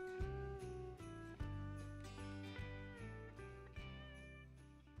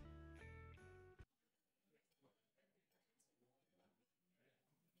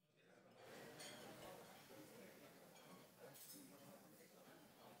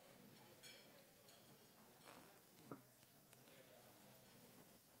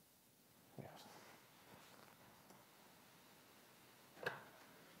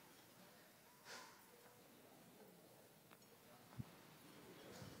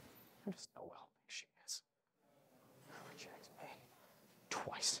 How does Noelle think she is? Rejects me.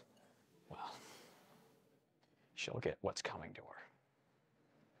 Twice. Well, she'll get what's coming to her.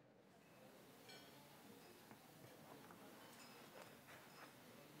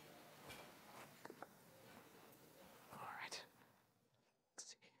 All right. Let's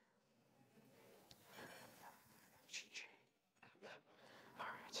see. GG. All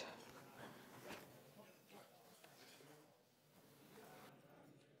right.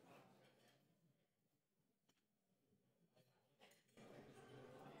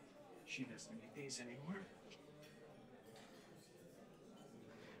 She doesn't need these anymore.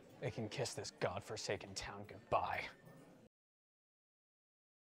 They can kiss this godforsaken town goodbye.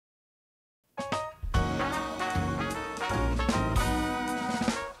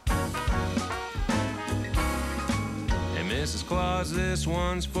 Hey, Mrs. Claus, this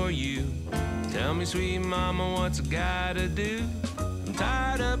one's for you. Tell me, sweet mama, what's a guy to do? I'm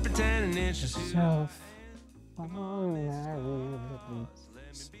tired of pretending it's just So,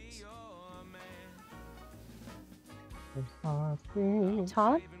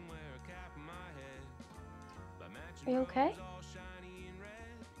 Todd? Are you okay?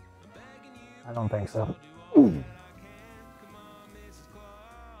 I don't think so.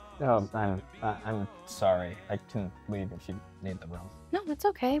 Oh, I'm sorry. I can leave if you need the room. No, it's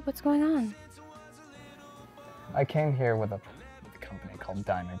okay. What's going on? I came here with a company called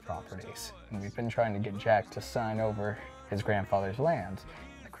Diamond Properties, and we've been trying to get Jack to sign over his grandfather's land,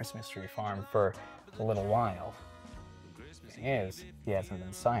 the Christmas tree farm, for a little while. The thing is, he hasn't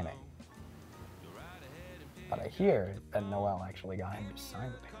been signing. But I hear that Noel actually got him to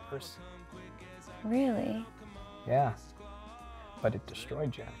sign the papers. Really? Yeah, but it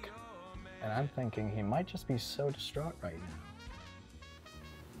destroyed Jack. And I'm thinking he might just be so distraught right now.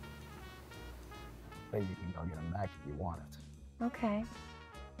 But you can go get him back if you want it. Okay.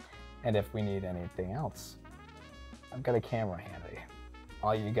 And if we need anything else, I've got a camera handy.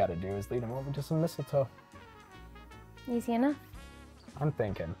 All you gotta do is lead him over to some mistletoe. Easy enough. I'm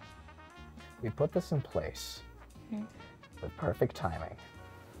thinking we put this in place with perfect timing.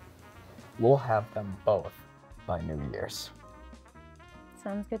 We'll have them both by New Year's.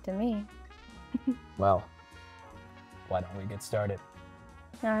 Sounds good to me. Well, why don't we get started?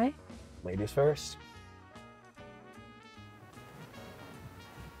 All right. Ladies first.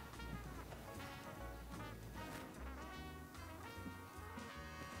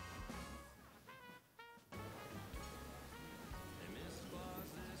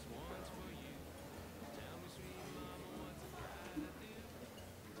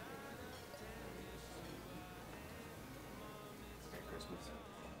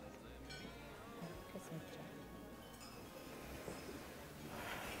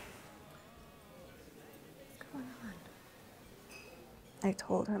 I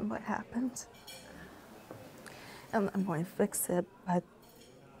told him what happened. I'm going to fix it, but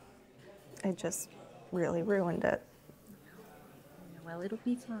I just really ruined it. Well, it'll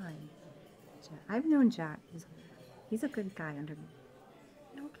be fine. I've known Jack. He's a good guy under me.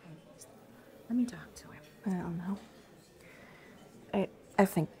 Okay. Let me talk to him. I don't know. I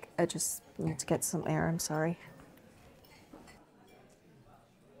think I just need to get some air. I'm sorry.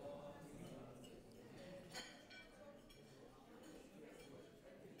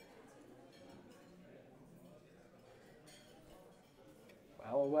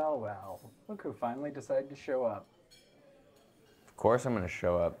 Well. Look who finally decided to show up. Of course I'm gonna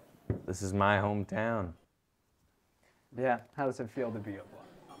show up. This is my hometown. Yeah, how does it feel to be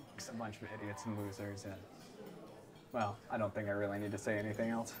amongst a bunch of idiots and losers and... Well, I don't think I really need to say anything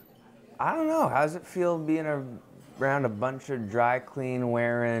else. I don't know. How does it feel being around a bunch of dry clean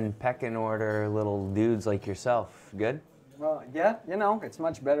wearing, pecking order little dudes like yourself? Good? Well, yeah, you know, it's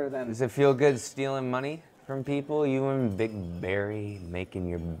much better than... Does it feel good stealing money from people? You and Big Barry making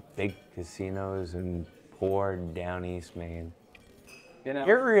your big casinos in poor Downeast, Maine. You know,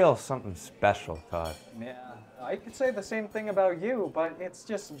 You're real something special, Todd. Yeah, I could say the same thing about you, but it's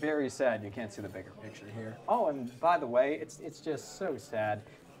just very sad you can't see the bigger picture here. Oh, and by the way, it's just so sad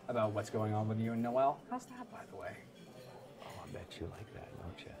about what's going on with you and Noel. How's that, by the way? Oh, I bet you like that,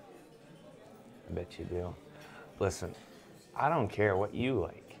 don't you? I bet you do. Listen, I don't care what you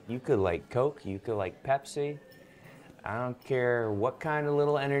like. You could like Coke, you could like Pepsi. I don't care what kind of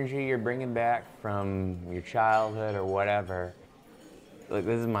little energy you're bringing back from your childhood or whatever. Look,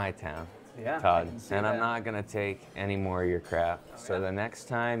 this is my town, Yeah, Todd, I can see and I'm that. not gonna take any more of your crap. So the next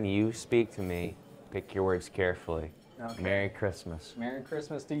time you speak to me, pick your words carefully. Okay. Merry Christmas. Merry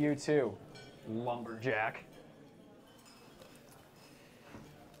Christmas to you too, lumberjack.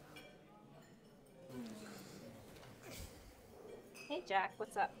 Hey, Jack,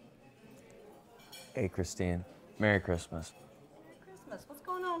 what's up? Hey, Christine. Merry Christmas. Christmas, what's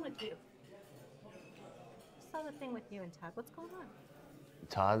going on with you? I saw the thing with you and Todd. What's going on?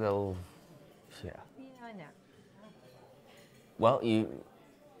 Todd, yeah. Yeah, I know. Well,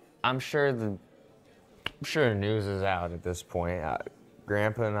 I'm sure the news is out at this point.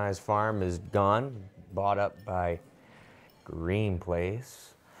 Grandpa and I's farm is gone, bought up by Green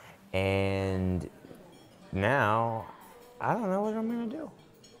Place, and now I don't know what I'm gonna do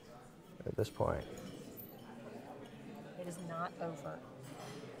at this point. It is not over.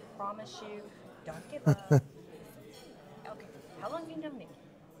 Promise you, don't give up. Okay, how long have you known me?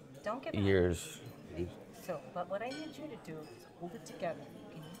 Don't give up. Years. So, but what I need you to do is hold it together.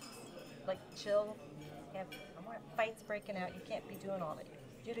 Can you, like, chill? I don't want fights breaking out. You can't be doing all that.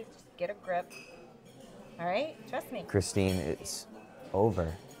 You to just get a grip. All right? Trust me. Christine, it's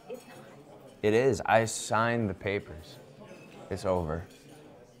over. It's not. It is. I signed the papers. It's over.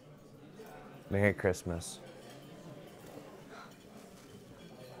 Merry Christmas.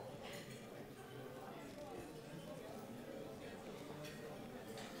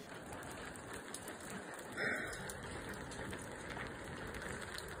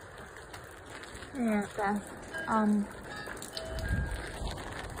 Yeah, Beth.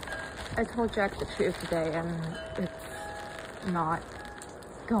 I told Jack the truth today, and it's not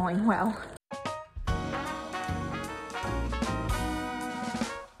going well.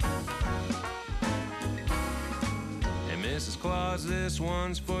 Hey, Mrs. Claus, this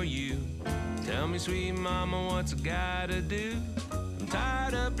one's for you. Tell me, sweet mama, what's a guy to do? I'm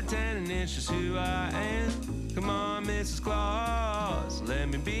tired of pretending it's just who I am. Come on, Mrs. Claus, let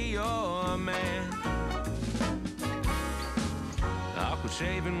me be your man. Awkward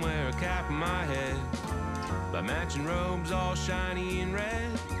shaving, wear a cap on my head. By matching robes all shiny and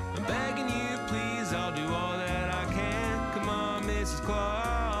red. I'm begging you, please, I'll do all that I can. Come on, Mrs.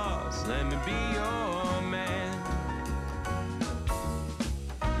 Claus, let me be your man.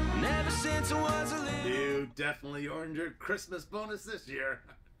 Never since I was a little... You definitely earned your Christmas bonus this year.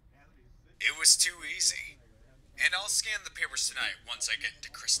 It was too easy. And I'll scan the papers tonight once I get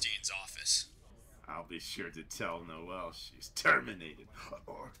into Christine's office. I'll be sure to tell Noelle she's terminated.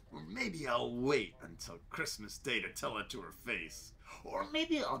 Or maybe I'll wait until Christmas Day to tell it to her face. Or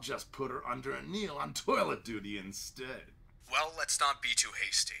maybe I'll just put her under a kneel on toilet duty instead. Well, let's not be too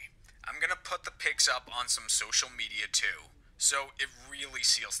hasty. I'm gonna put the pics up on some social media too, so it really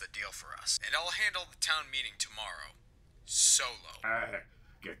seals the deal for us. And I'll handle the town meeting tomorrow. Solo.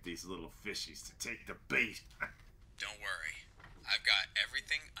 Get these little fishies to take the bait. Don't worry. I've got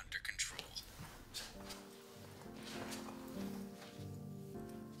everything under control.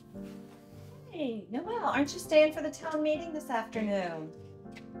 Hey, Noelle, aren't you staying for the town meeting this afternoon?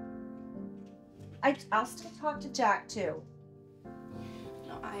 I'll still talk to Jack too.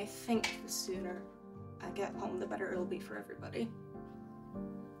 No, I think the sooner I get home, the better it'll be for everybody.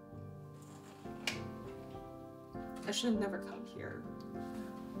 I should have never come here.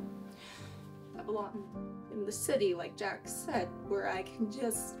 I belong in the city, like Jack said, where I can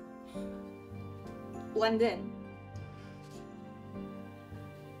just blend in.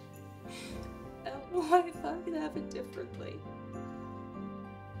 I don't know why I thought I could have it differently.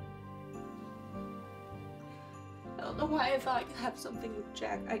 I don't know why I thought I could have something with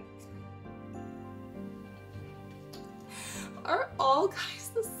Jack. Are all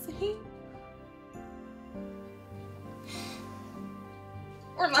guys the same?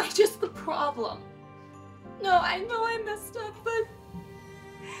 Or am I just the problem? No, I know I messed up, but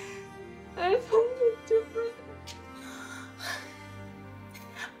I thought it was different.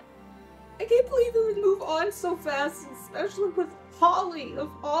 I can't believe it would move on so fast, especially with Holly, of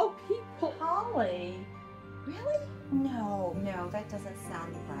all people. Holly? Really? No, that doesn't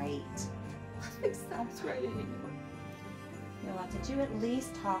sound right. Nothing sounds right anymore. Noelle, did you at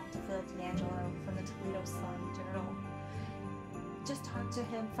least talk to Phil D'Angelo from the Toledo Sun-Journal? Just talk to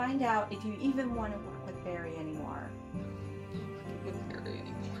him, find out if you even want to work with Barry anymore. With Barry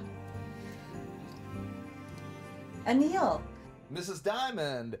anymore. Anil! Mrs.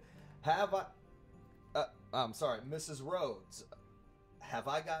 Diamond, I'm sorry, Mrs. Rhodes. Have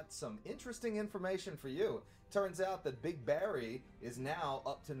I got some interesting information for you? Turns out that Big Barry is now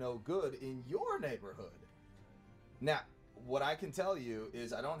up to no good in your neighborhood. Now, what I can tell you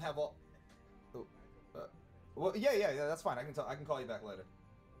is I don't have all... well, yeah, that's fine. I can call you back later.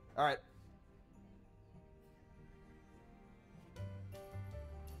 All right.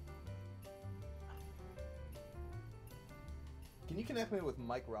 Can you connect me with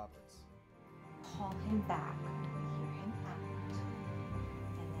Mike Roberts? Call him back, hear him out,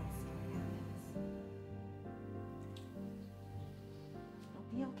 and then see what happens. It'll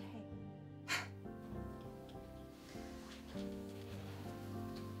be okay.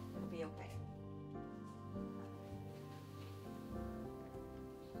 It'll be okay.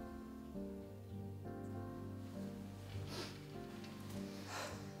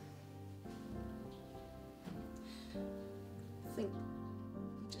 I think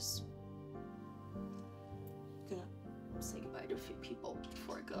I'm just gonna say goodbye to a few people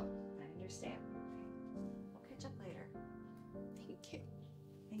before I go. I understand. We'll catch up later. Thank you.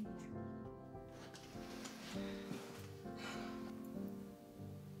 Thank you.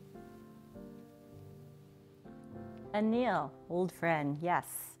 Anil, old friend,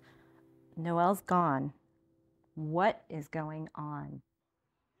 yes. Noelle's gone. What is going on?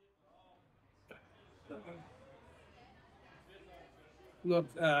 Look,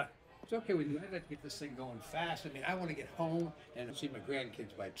 it's okay with you. I'd like to get this thing going fast. I mean, I want to get home and see my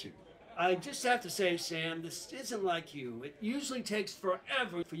grandkids by 2. I just have to say, Sam, this isn't like you. It usually takes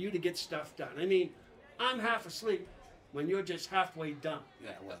forever for you to get stuff done. I mean, I'm half asleep when you're just halfway done.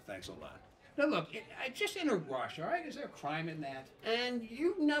 Yeah, well, thanks a lot. Now, look, I'm just in a rush, all right? Is there a crime in that? And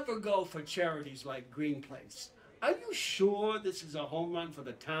you never go for charities like Green Place. Are you sure this is a home run for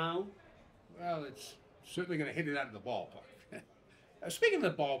the town? Well, it's certainly going to hit it out of the ballpark. Speaking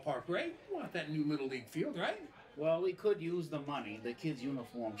of the ballpark, Ray, you want that new Little League field, right? Well, we could use the money. The kids'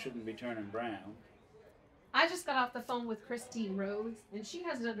 uniform shouldn't be turning brown. I just got off the phone with Christine Rhodes, and she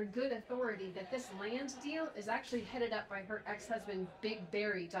has it under good authority that this land deal is actually headed up by her ex-husband, Big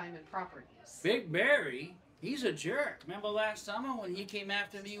Barry Diamond Properties. Big Barry? He's a jerk. Remember last summer when he came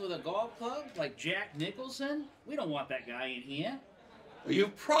after me with a golf club like Jack Nicholson? We don't want that guy in here. You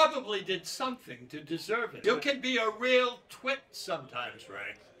probably did something to deserve it. You can be a real twit sometimes,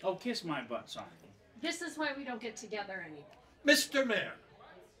 Ray. Oh, kiss my butt, Sonny. This is why we don't get together anymore. Mr. Mayor,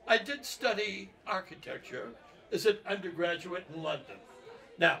 I did study architecture as an undergraduate in London.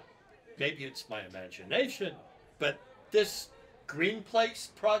 Now, maybe it's my imagination, but this Green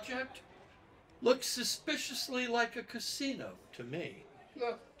Place project looks suspiciously like a casino to me.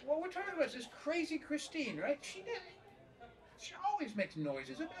 Look, what we're talking about is this crazy Christine, right? She always makes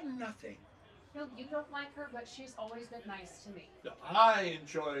noises about nothing. No, you don't like her, but she's always been nice to me. I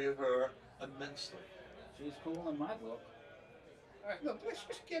enjoy her immensely. She's cool in my book. All right, look, let's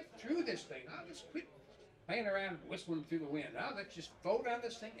just get through this thing. Now, let's quit playing around whistling through the wind. Now, let's just vote on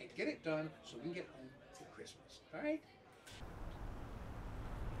this thing and get it done so we can get home for Christmas. All right?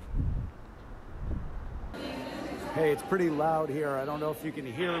 Hey, it's pretty loud here. I don't know if you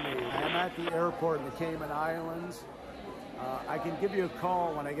can hear me. I'm at the airport in the Cayman Islands. I can give you a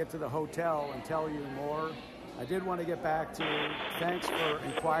call when I get to the hotel and tell you more. I did want to get back to you. Thanks for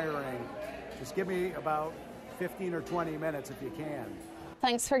inquiring. Just give me about 15 or 20 minutes if you can.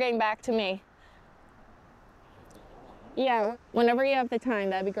 Thanks for getting back to me. Yeah, whenever you have the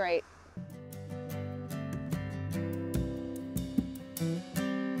time, that'd be great.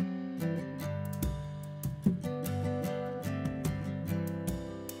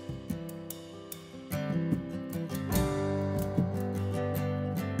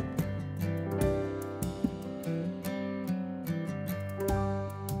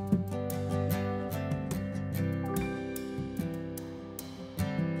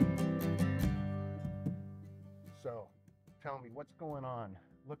 So, tell me, what's going on?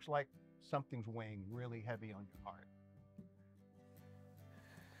 Looks like something's weighing really heavy on your heart.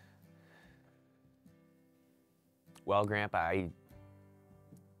 Well, Grandpa, I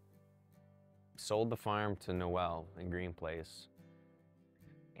sold the farm to Noel in Green Place,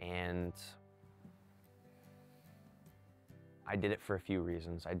 and I did it for a few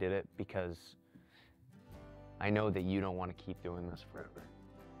reasons. I did it because I know that you don't want to keep doing this forever,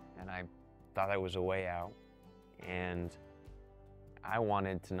 and I thought that was a way out, and I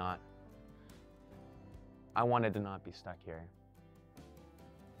wanted to not be stuck here.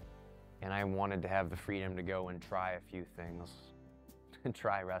 And I wanted to have the freedom to go and try a few things, and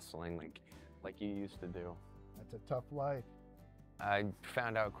try wrestling like you used to do. That's a tough life. I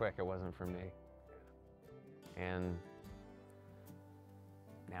found out quick it wasn't for me. And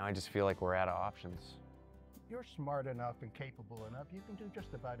now I just feel like we're out of options. You're smart enough and capable enough. You can do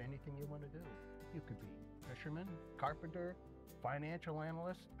just about anything you want to do. You could be fisherman, carpenter, financial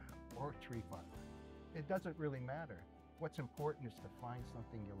analyst, or tree farmer. It doesn't really matter. What's important is to find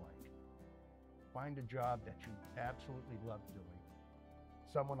something you like. Find a job that you absolutely love doing.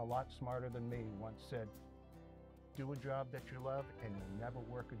 Someone a lot smarter than me once said, do a job that you love and you'll never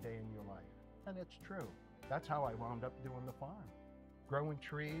work a day in your life. And it's true. That's how I wound up doing the farm. Growing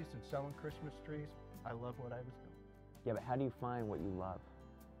trees and selling Christmas trees. I love what I was doing. Yeah, but how do you find what you love?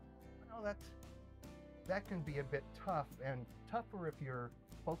 Well, that can be a bit tough, and tougher if you're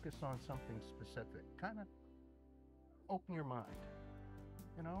focused on something specific. Kind of open your mind.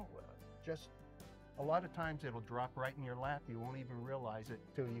 You know, just a lot of times it'll drop right in your lap. You won't even realize it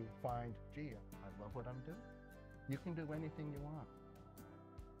till you find, gee, I love what I'm doing. You can do anything you want.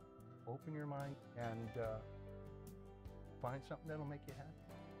 Open your mind and find something that'll make you happy.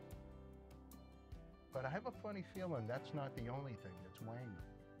 But I have a funny feeling that's not the only thing that's weighing you.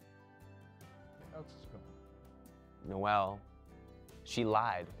 What else is going on? Noel, she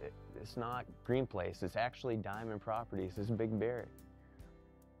lied. It's not Green Place. It's actually Diamond Properties. It's Big Barry.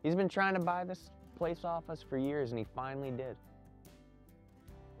 He's been trying to buy this place off us for years, and he finally did.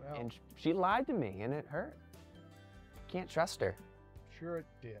 Well, and she lied to me, and it hurt. Can't trust her. Sure it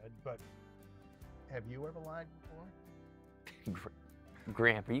did, but have you ever lied before?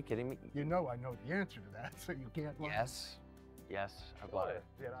 Gramp, are you kidding me? You know I know the answer to that, so you can't lie. Yes. Yes, I've lied.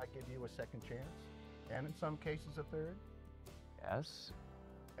 Did I give you a second chance? And in some cases a third? Yes.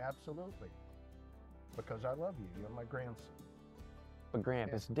 Absolutely. Because I love you. You're my grandson. But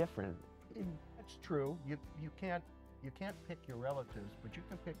Gramp, it's different. That's true. You can't pick your relatives, but you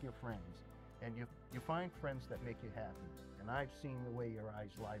can pick your friends. And you find friends that make you happy. And I've seen the way your eyes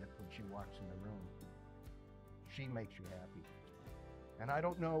light up when she walks in the room. She makes you happy. And I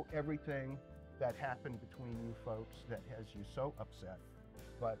don't know everything that happened between you folks that has you so upset,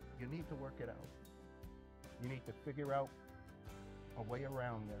 but you need to work it out. You need to figure out a way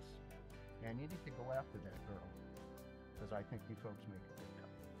around this, and you need to go after that girl, because I think you folks make a good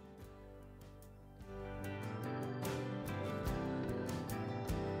couple.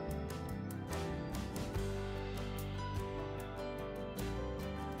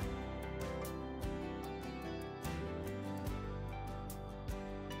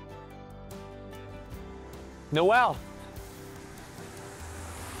 Noelle.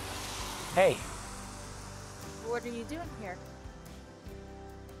 Hey. What are you doing here?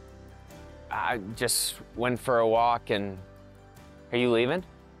 I just went for a walk and... Are you leaving?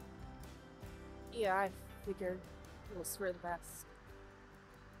 Yeah, I figured it was for the best.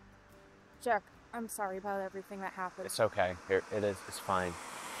 Jack, I'm sorry about everything that happened. It's okay. Here, it is. It's fine.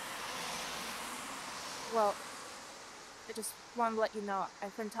 Well, I just wanted to let you know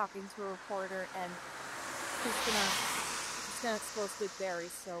I've been talking to a reporter and he's gonna expose Big Berry,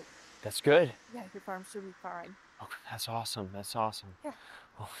 so That's good. yeah, your farm should be fine. Oh, that's awesome. That's awesome. Yeah.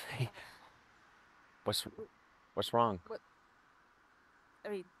 Well, hey, what's wrong?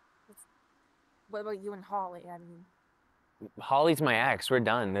 What about you and Holly? I mean, Holly's my ex. We're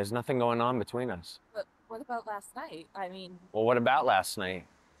done. There's nothing going on between us. what about last night? I mean, Well, what about last night?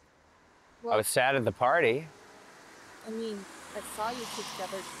 well, I was sad at the party. I mean, I saw you two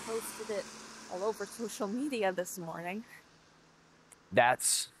together. You posted it all over social media this morning.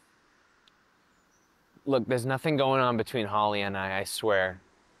 Look, there's nothing going on between Holly and I swear.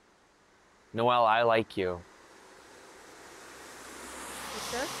 Noelle, I like you. You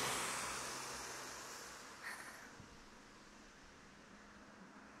sure?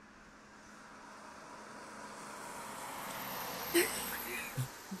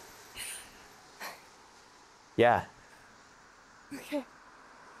 Yeah. Okay.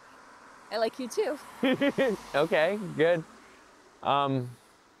 I like you too. Okay, good.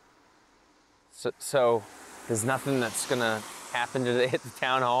 So there's nothing that's gonna happen today at the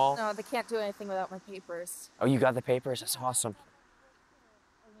town hall? No, they can't do anything without my papers. Oh, you got the papers? That's awesome.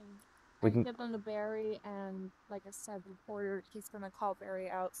 We can Give them to Barry, and like I said, the reporter, he's gonna call Barry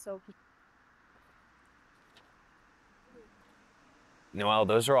out, so he... Noelle,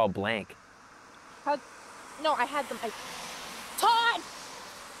 those are all blank. How... No, I had them. Todd!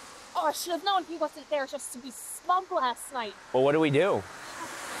 Oh, I should have known he wasn't there just to be smug last night. Well, what do we do?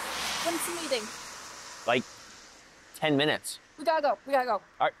 When's the meeting? Like 10 minutes. We gotta go. We gotta go.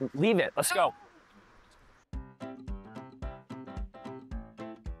 All right, leave it. Let's go.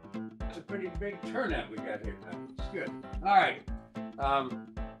 That's a pretty big turnout we got here. It's good. All right.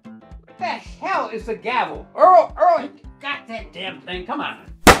 What the hell is the gavel? Earl, you got that damn thing. Come on.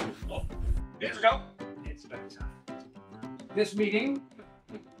 Oh, here we go. It's about time. This meeting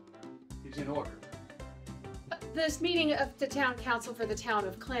is in order. This meeting of the Town Council for the Town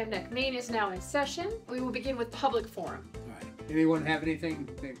of Clam Neck, Maine is now in session. We will begin with public forum. All right. Anyone have anything?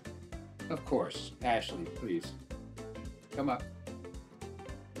 Of course. Ashley, please. Come up.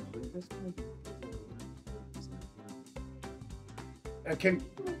 Can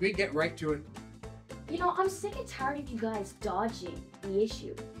we get right to it? You know, I'm sick and tired of you guys dodging the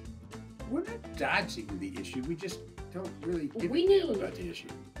issue. We're not dodging the issue. We just don't really give We a damn need- about the issue.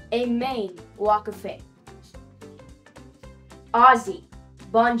 A Maine Walk of Fame. Ozzy,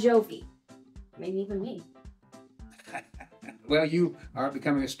 Bon Jovi, maybe even me. Well, you are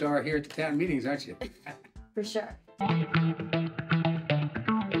becoming a star here at the town meetings, aren't you? For sure.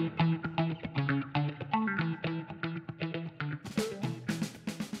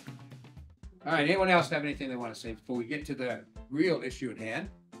 All right, anyone else have anything they want to say before we get to the real issue at hand?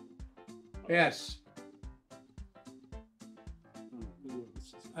 Yes.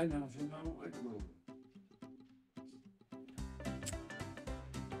 I know.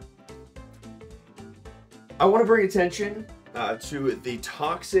 I want to bring attention to the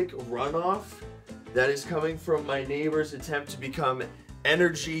toxic runoff that is coming from my neighbor's attempt to become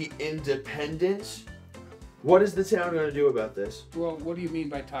energy independent. What is the town going to do about this? Well, what do you mean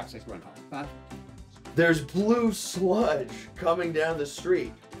by toxic runoff? Huh? There's blue sludge coming down the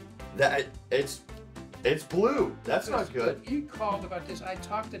street. That it's blue. That's not good. Look, you called about this. I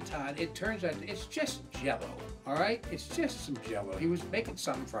talked to Todd. It turns out it's just Jello. All right, it's just some Jello. He was making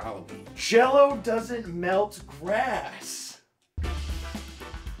something for Halloween. Jello doesn't melt grass. I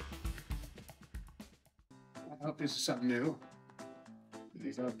hope this is something new. At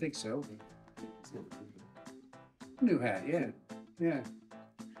least I don't think so. New hat, yeah.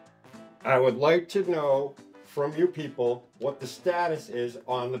 I would like to know from you people what the status is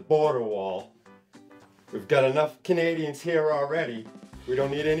on the border wall. We've got enough Canadians here already. We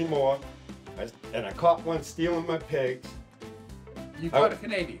don't need any more. And I caught one stealing my pigs. You caught a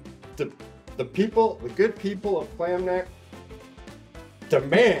Canadian. The people, the good people of Clam Neck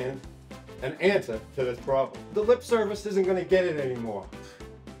demand an answer to this problem. The lip service isn't going to get it anymore.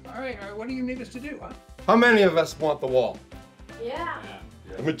 All right, what do you need us to do, huh? How many of us want the wall? Yeah.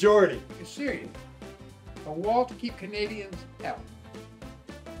 The majority. You're serious. A wall to keep Canadians out.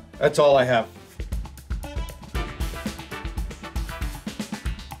 That's all I have.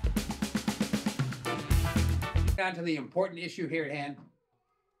 On to the important issue here at hand.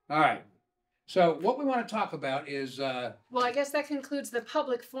 All right. So what we want to talk about is Well, I guess that concludes the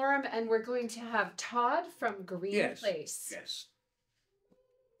public forum, and we're going to have Todd from Green Place. Yes.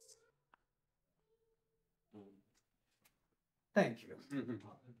 Thank you.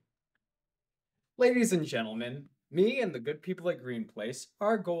 Ladies and gentlemen, me and the good people at Green Place,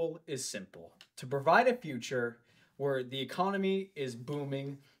 our goal is simple: to provide a future where the economy is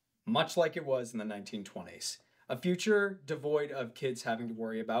booming, much like it was in the 1920s. A future devoid of kids having to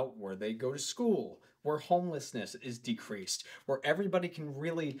worry about where they go to school, where homelessness is decreased, where everybody can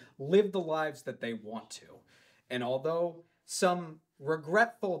really live the lives that they want to. And although some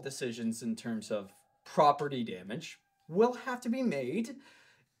regretful decisions in terms of property damage will have to be made,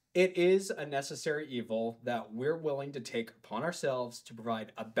 it is a necessary evil that we're willing to take upon ourselves to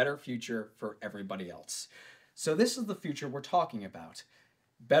provide a better future for everybody else. So this is the future we're talking about.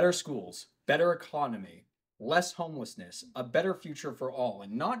 Better schools, better economy, less homelessness, a better future for all,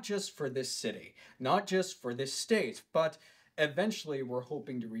 and not just for this city, not just for this state, but eventually we're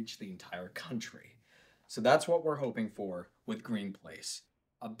hoping to reach the entire country. So that's what we're hoping for with Green Place.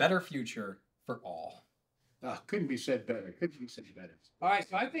 A better future for all. Couldn't be said better. Couldn't be said better. All right,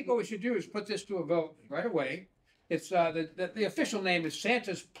 so I think what we should do is put this to a vote right away. It's the official name is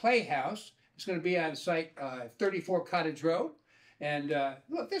Santa's Playhouse. It's going to be on site 34 Cottage Road. And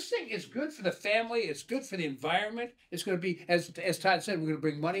look, this thing is good for the family. It's good for the environment. It's going to be, as Todd said, we're going to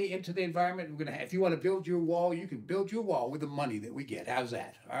bring money into the environment. We're going to, if you want to build your wall, you can build your wall with the money that we get. How's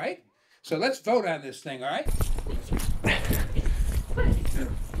that? All right. So let's vote on this thing. All right.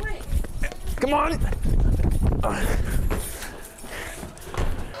 Come on. Are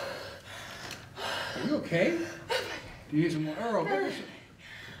you okay? Do you need some more? Earl, get this.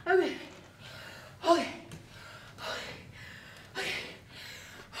 Okay. Okay.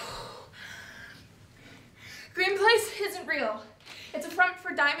 Green Place isn't real. It's a front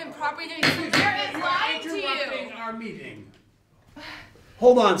for Diamond Property. There is lying to you. Interrupting our meeting.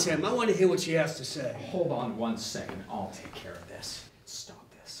 Hold on, Sam. I want to hear what she has to say. Hold on 1 second. I'll take care of this. Stop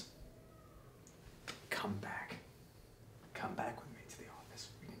this. Come back. Come back with me to the office.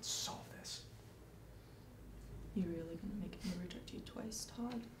 We can solve this. You really gonna make me reject you twice,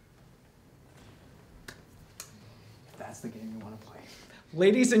 Todd? If that's the game you want to play.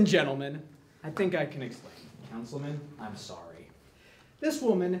 Ladies and gentlemen, I think I can explain. Councilman, I'm sorry. This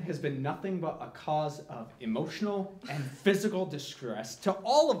woman has been nothing but a cause of emotional and physical distress to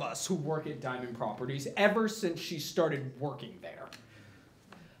all of us who work at Diamond Properties ever since she started working there.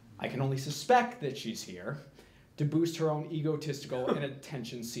 I can only suspect that she's here to boost her own egotistical and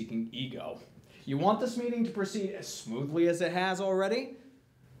attention-seeking ego. You want this meeting to proceed as smoothly as it has already?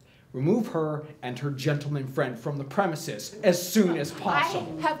 Remove her and her gentleman friend from the premises as soon as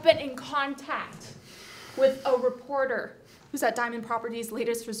possible. I have been in contact with a reporter who's at Diamond Properties'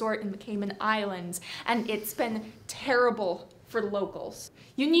 latest resort in the Cayman Islands, and it's been terrible for locals.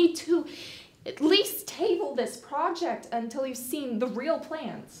 You need to at least table this project until you've seen the real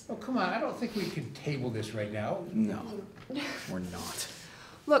plans. Oh, come on. I don't think we can table this right now. No, we're not.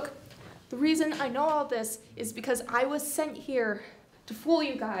 Look, the reason I know all this is because I was sent here to fool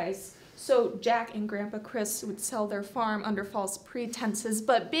you guys so Jack and Grandpa Chris would sell their farm under false pretenses,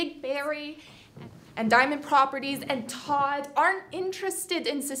 but Big Barry and Diamond Properties and Todd aren't interested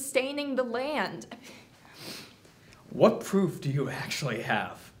in sustaining the land. What proof do you actually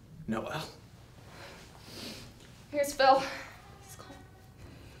have, Noel? Here's Phil.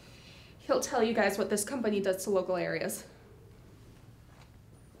 He'll tell you guys what this company does to local areas.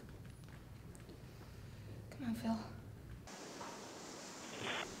 Come on, Phil.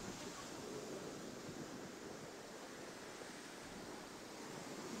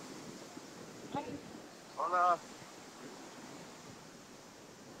 Hola.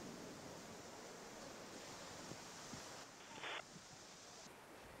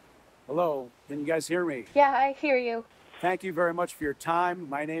 Hello, can you guys hear me? Yeah, I hear you. Thank you very much for your time.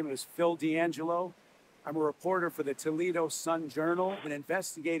 My name is Phil D'Angelo. I'm a reporter for the Toledo Sun Journal. I've been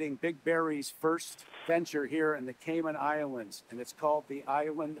investigating Big Barry's first venture here in the Cayman Islands, and it's called the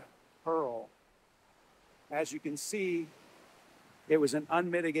Island Pearl. As you can see, It was an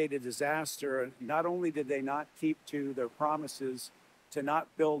unmitigated disaster. Not only did they not keep to their promises to not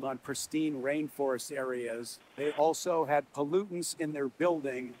build on pristine rainforest areas, they also had pollutants in their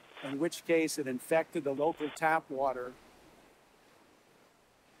building, in which case it infected the local tap water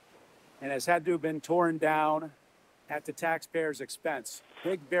and has had to have been torn down at the taxpayers' expense.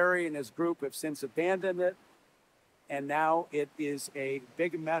 Big Barry and his group have since abandoned it, and now it is a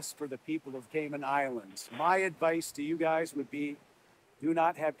big mess for the people of Cayman Islands. My advice to you guys would be, do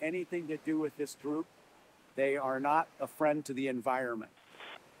not have anything to do with this group. They are not a friend to the environment.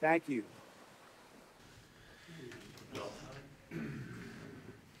 Thank you.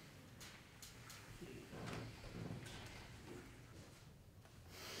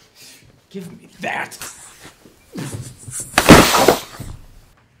 Give me that.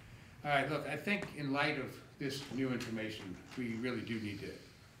 All right, look, I think in light of this new information, we really do need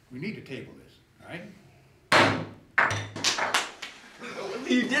to table this, all right?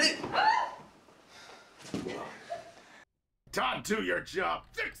 You did it! Time to your job.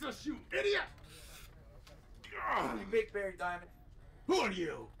 Fix this, you idiot! Big Barry Diamond. Who are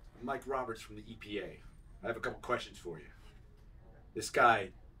you? I'm Mike Roberts from the EPA. I have a couple questions for you. This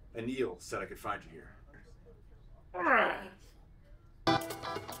guy, Anil, said I could find you here.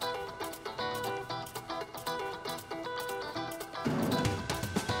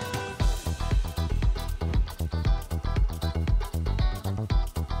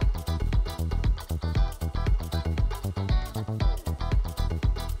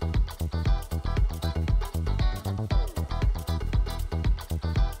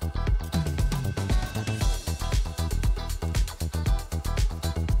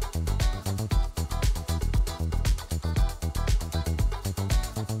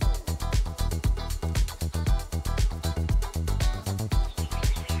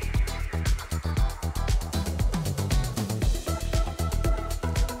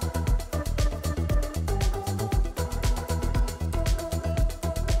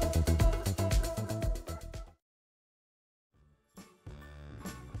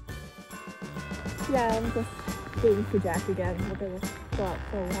 Yeah, I'm just waiting for Jack again. We're gonna go out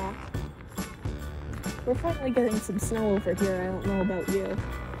for a walk. We're finally getting some snow over here. I don't know about you.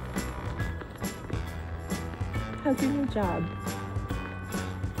 How's your new job?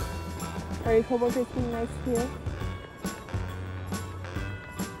 Are your coworkers being nice to you?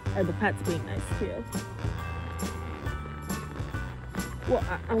 Are the pets being nice to you? Well,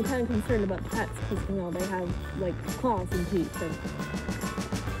 I'm kind of concerned about the pets because, you know, they have, like, claws and teeth and...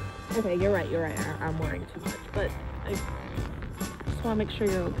 Okay, you're right. I'm worrying too much, but I just want to make sure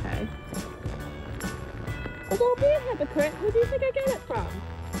you're okay. Well, don't be a hypocrite. Who do you think I get it from?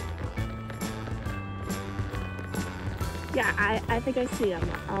 Yeah, I think I see him.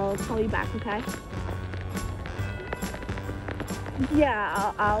 I'll call you back, okay?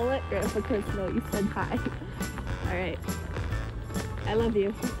 Yeah, I'll let Grandpa Chris know you said hi. All right. I love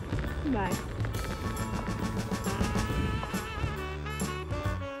you. Bye.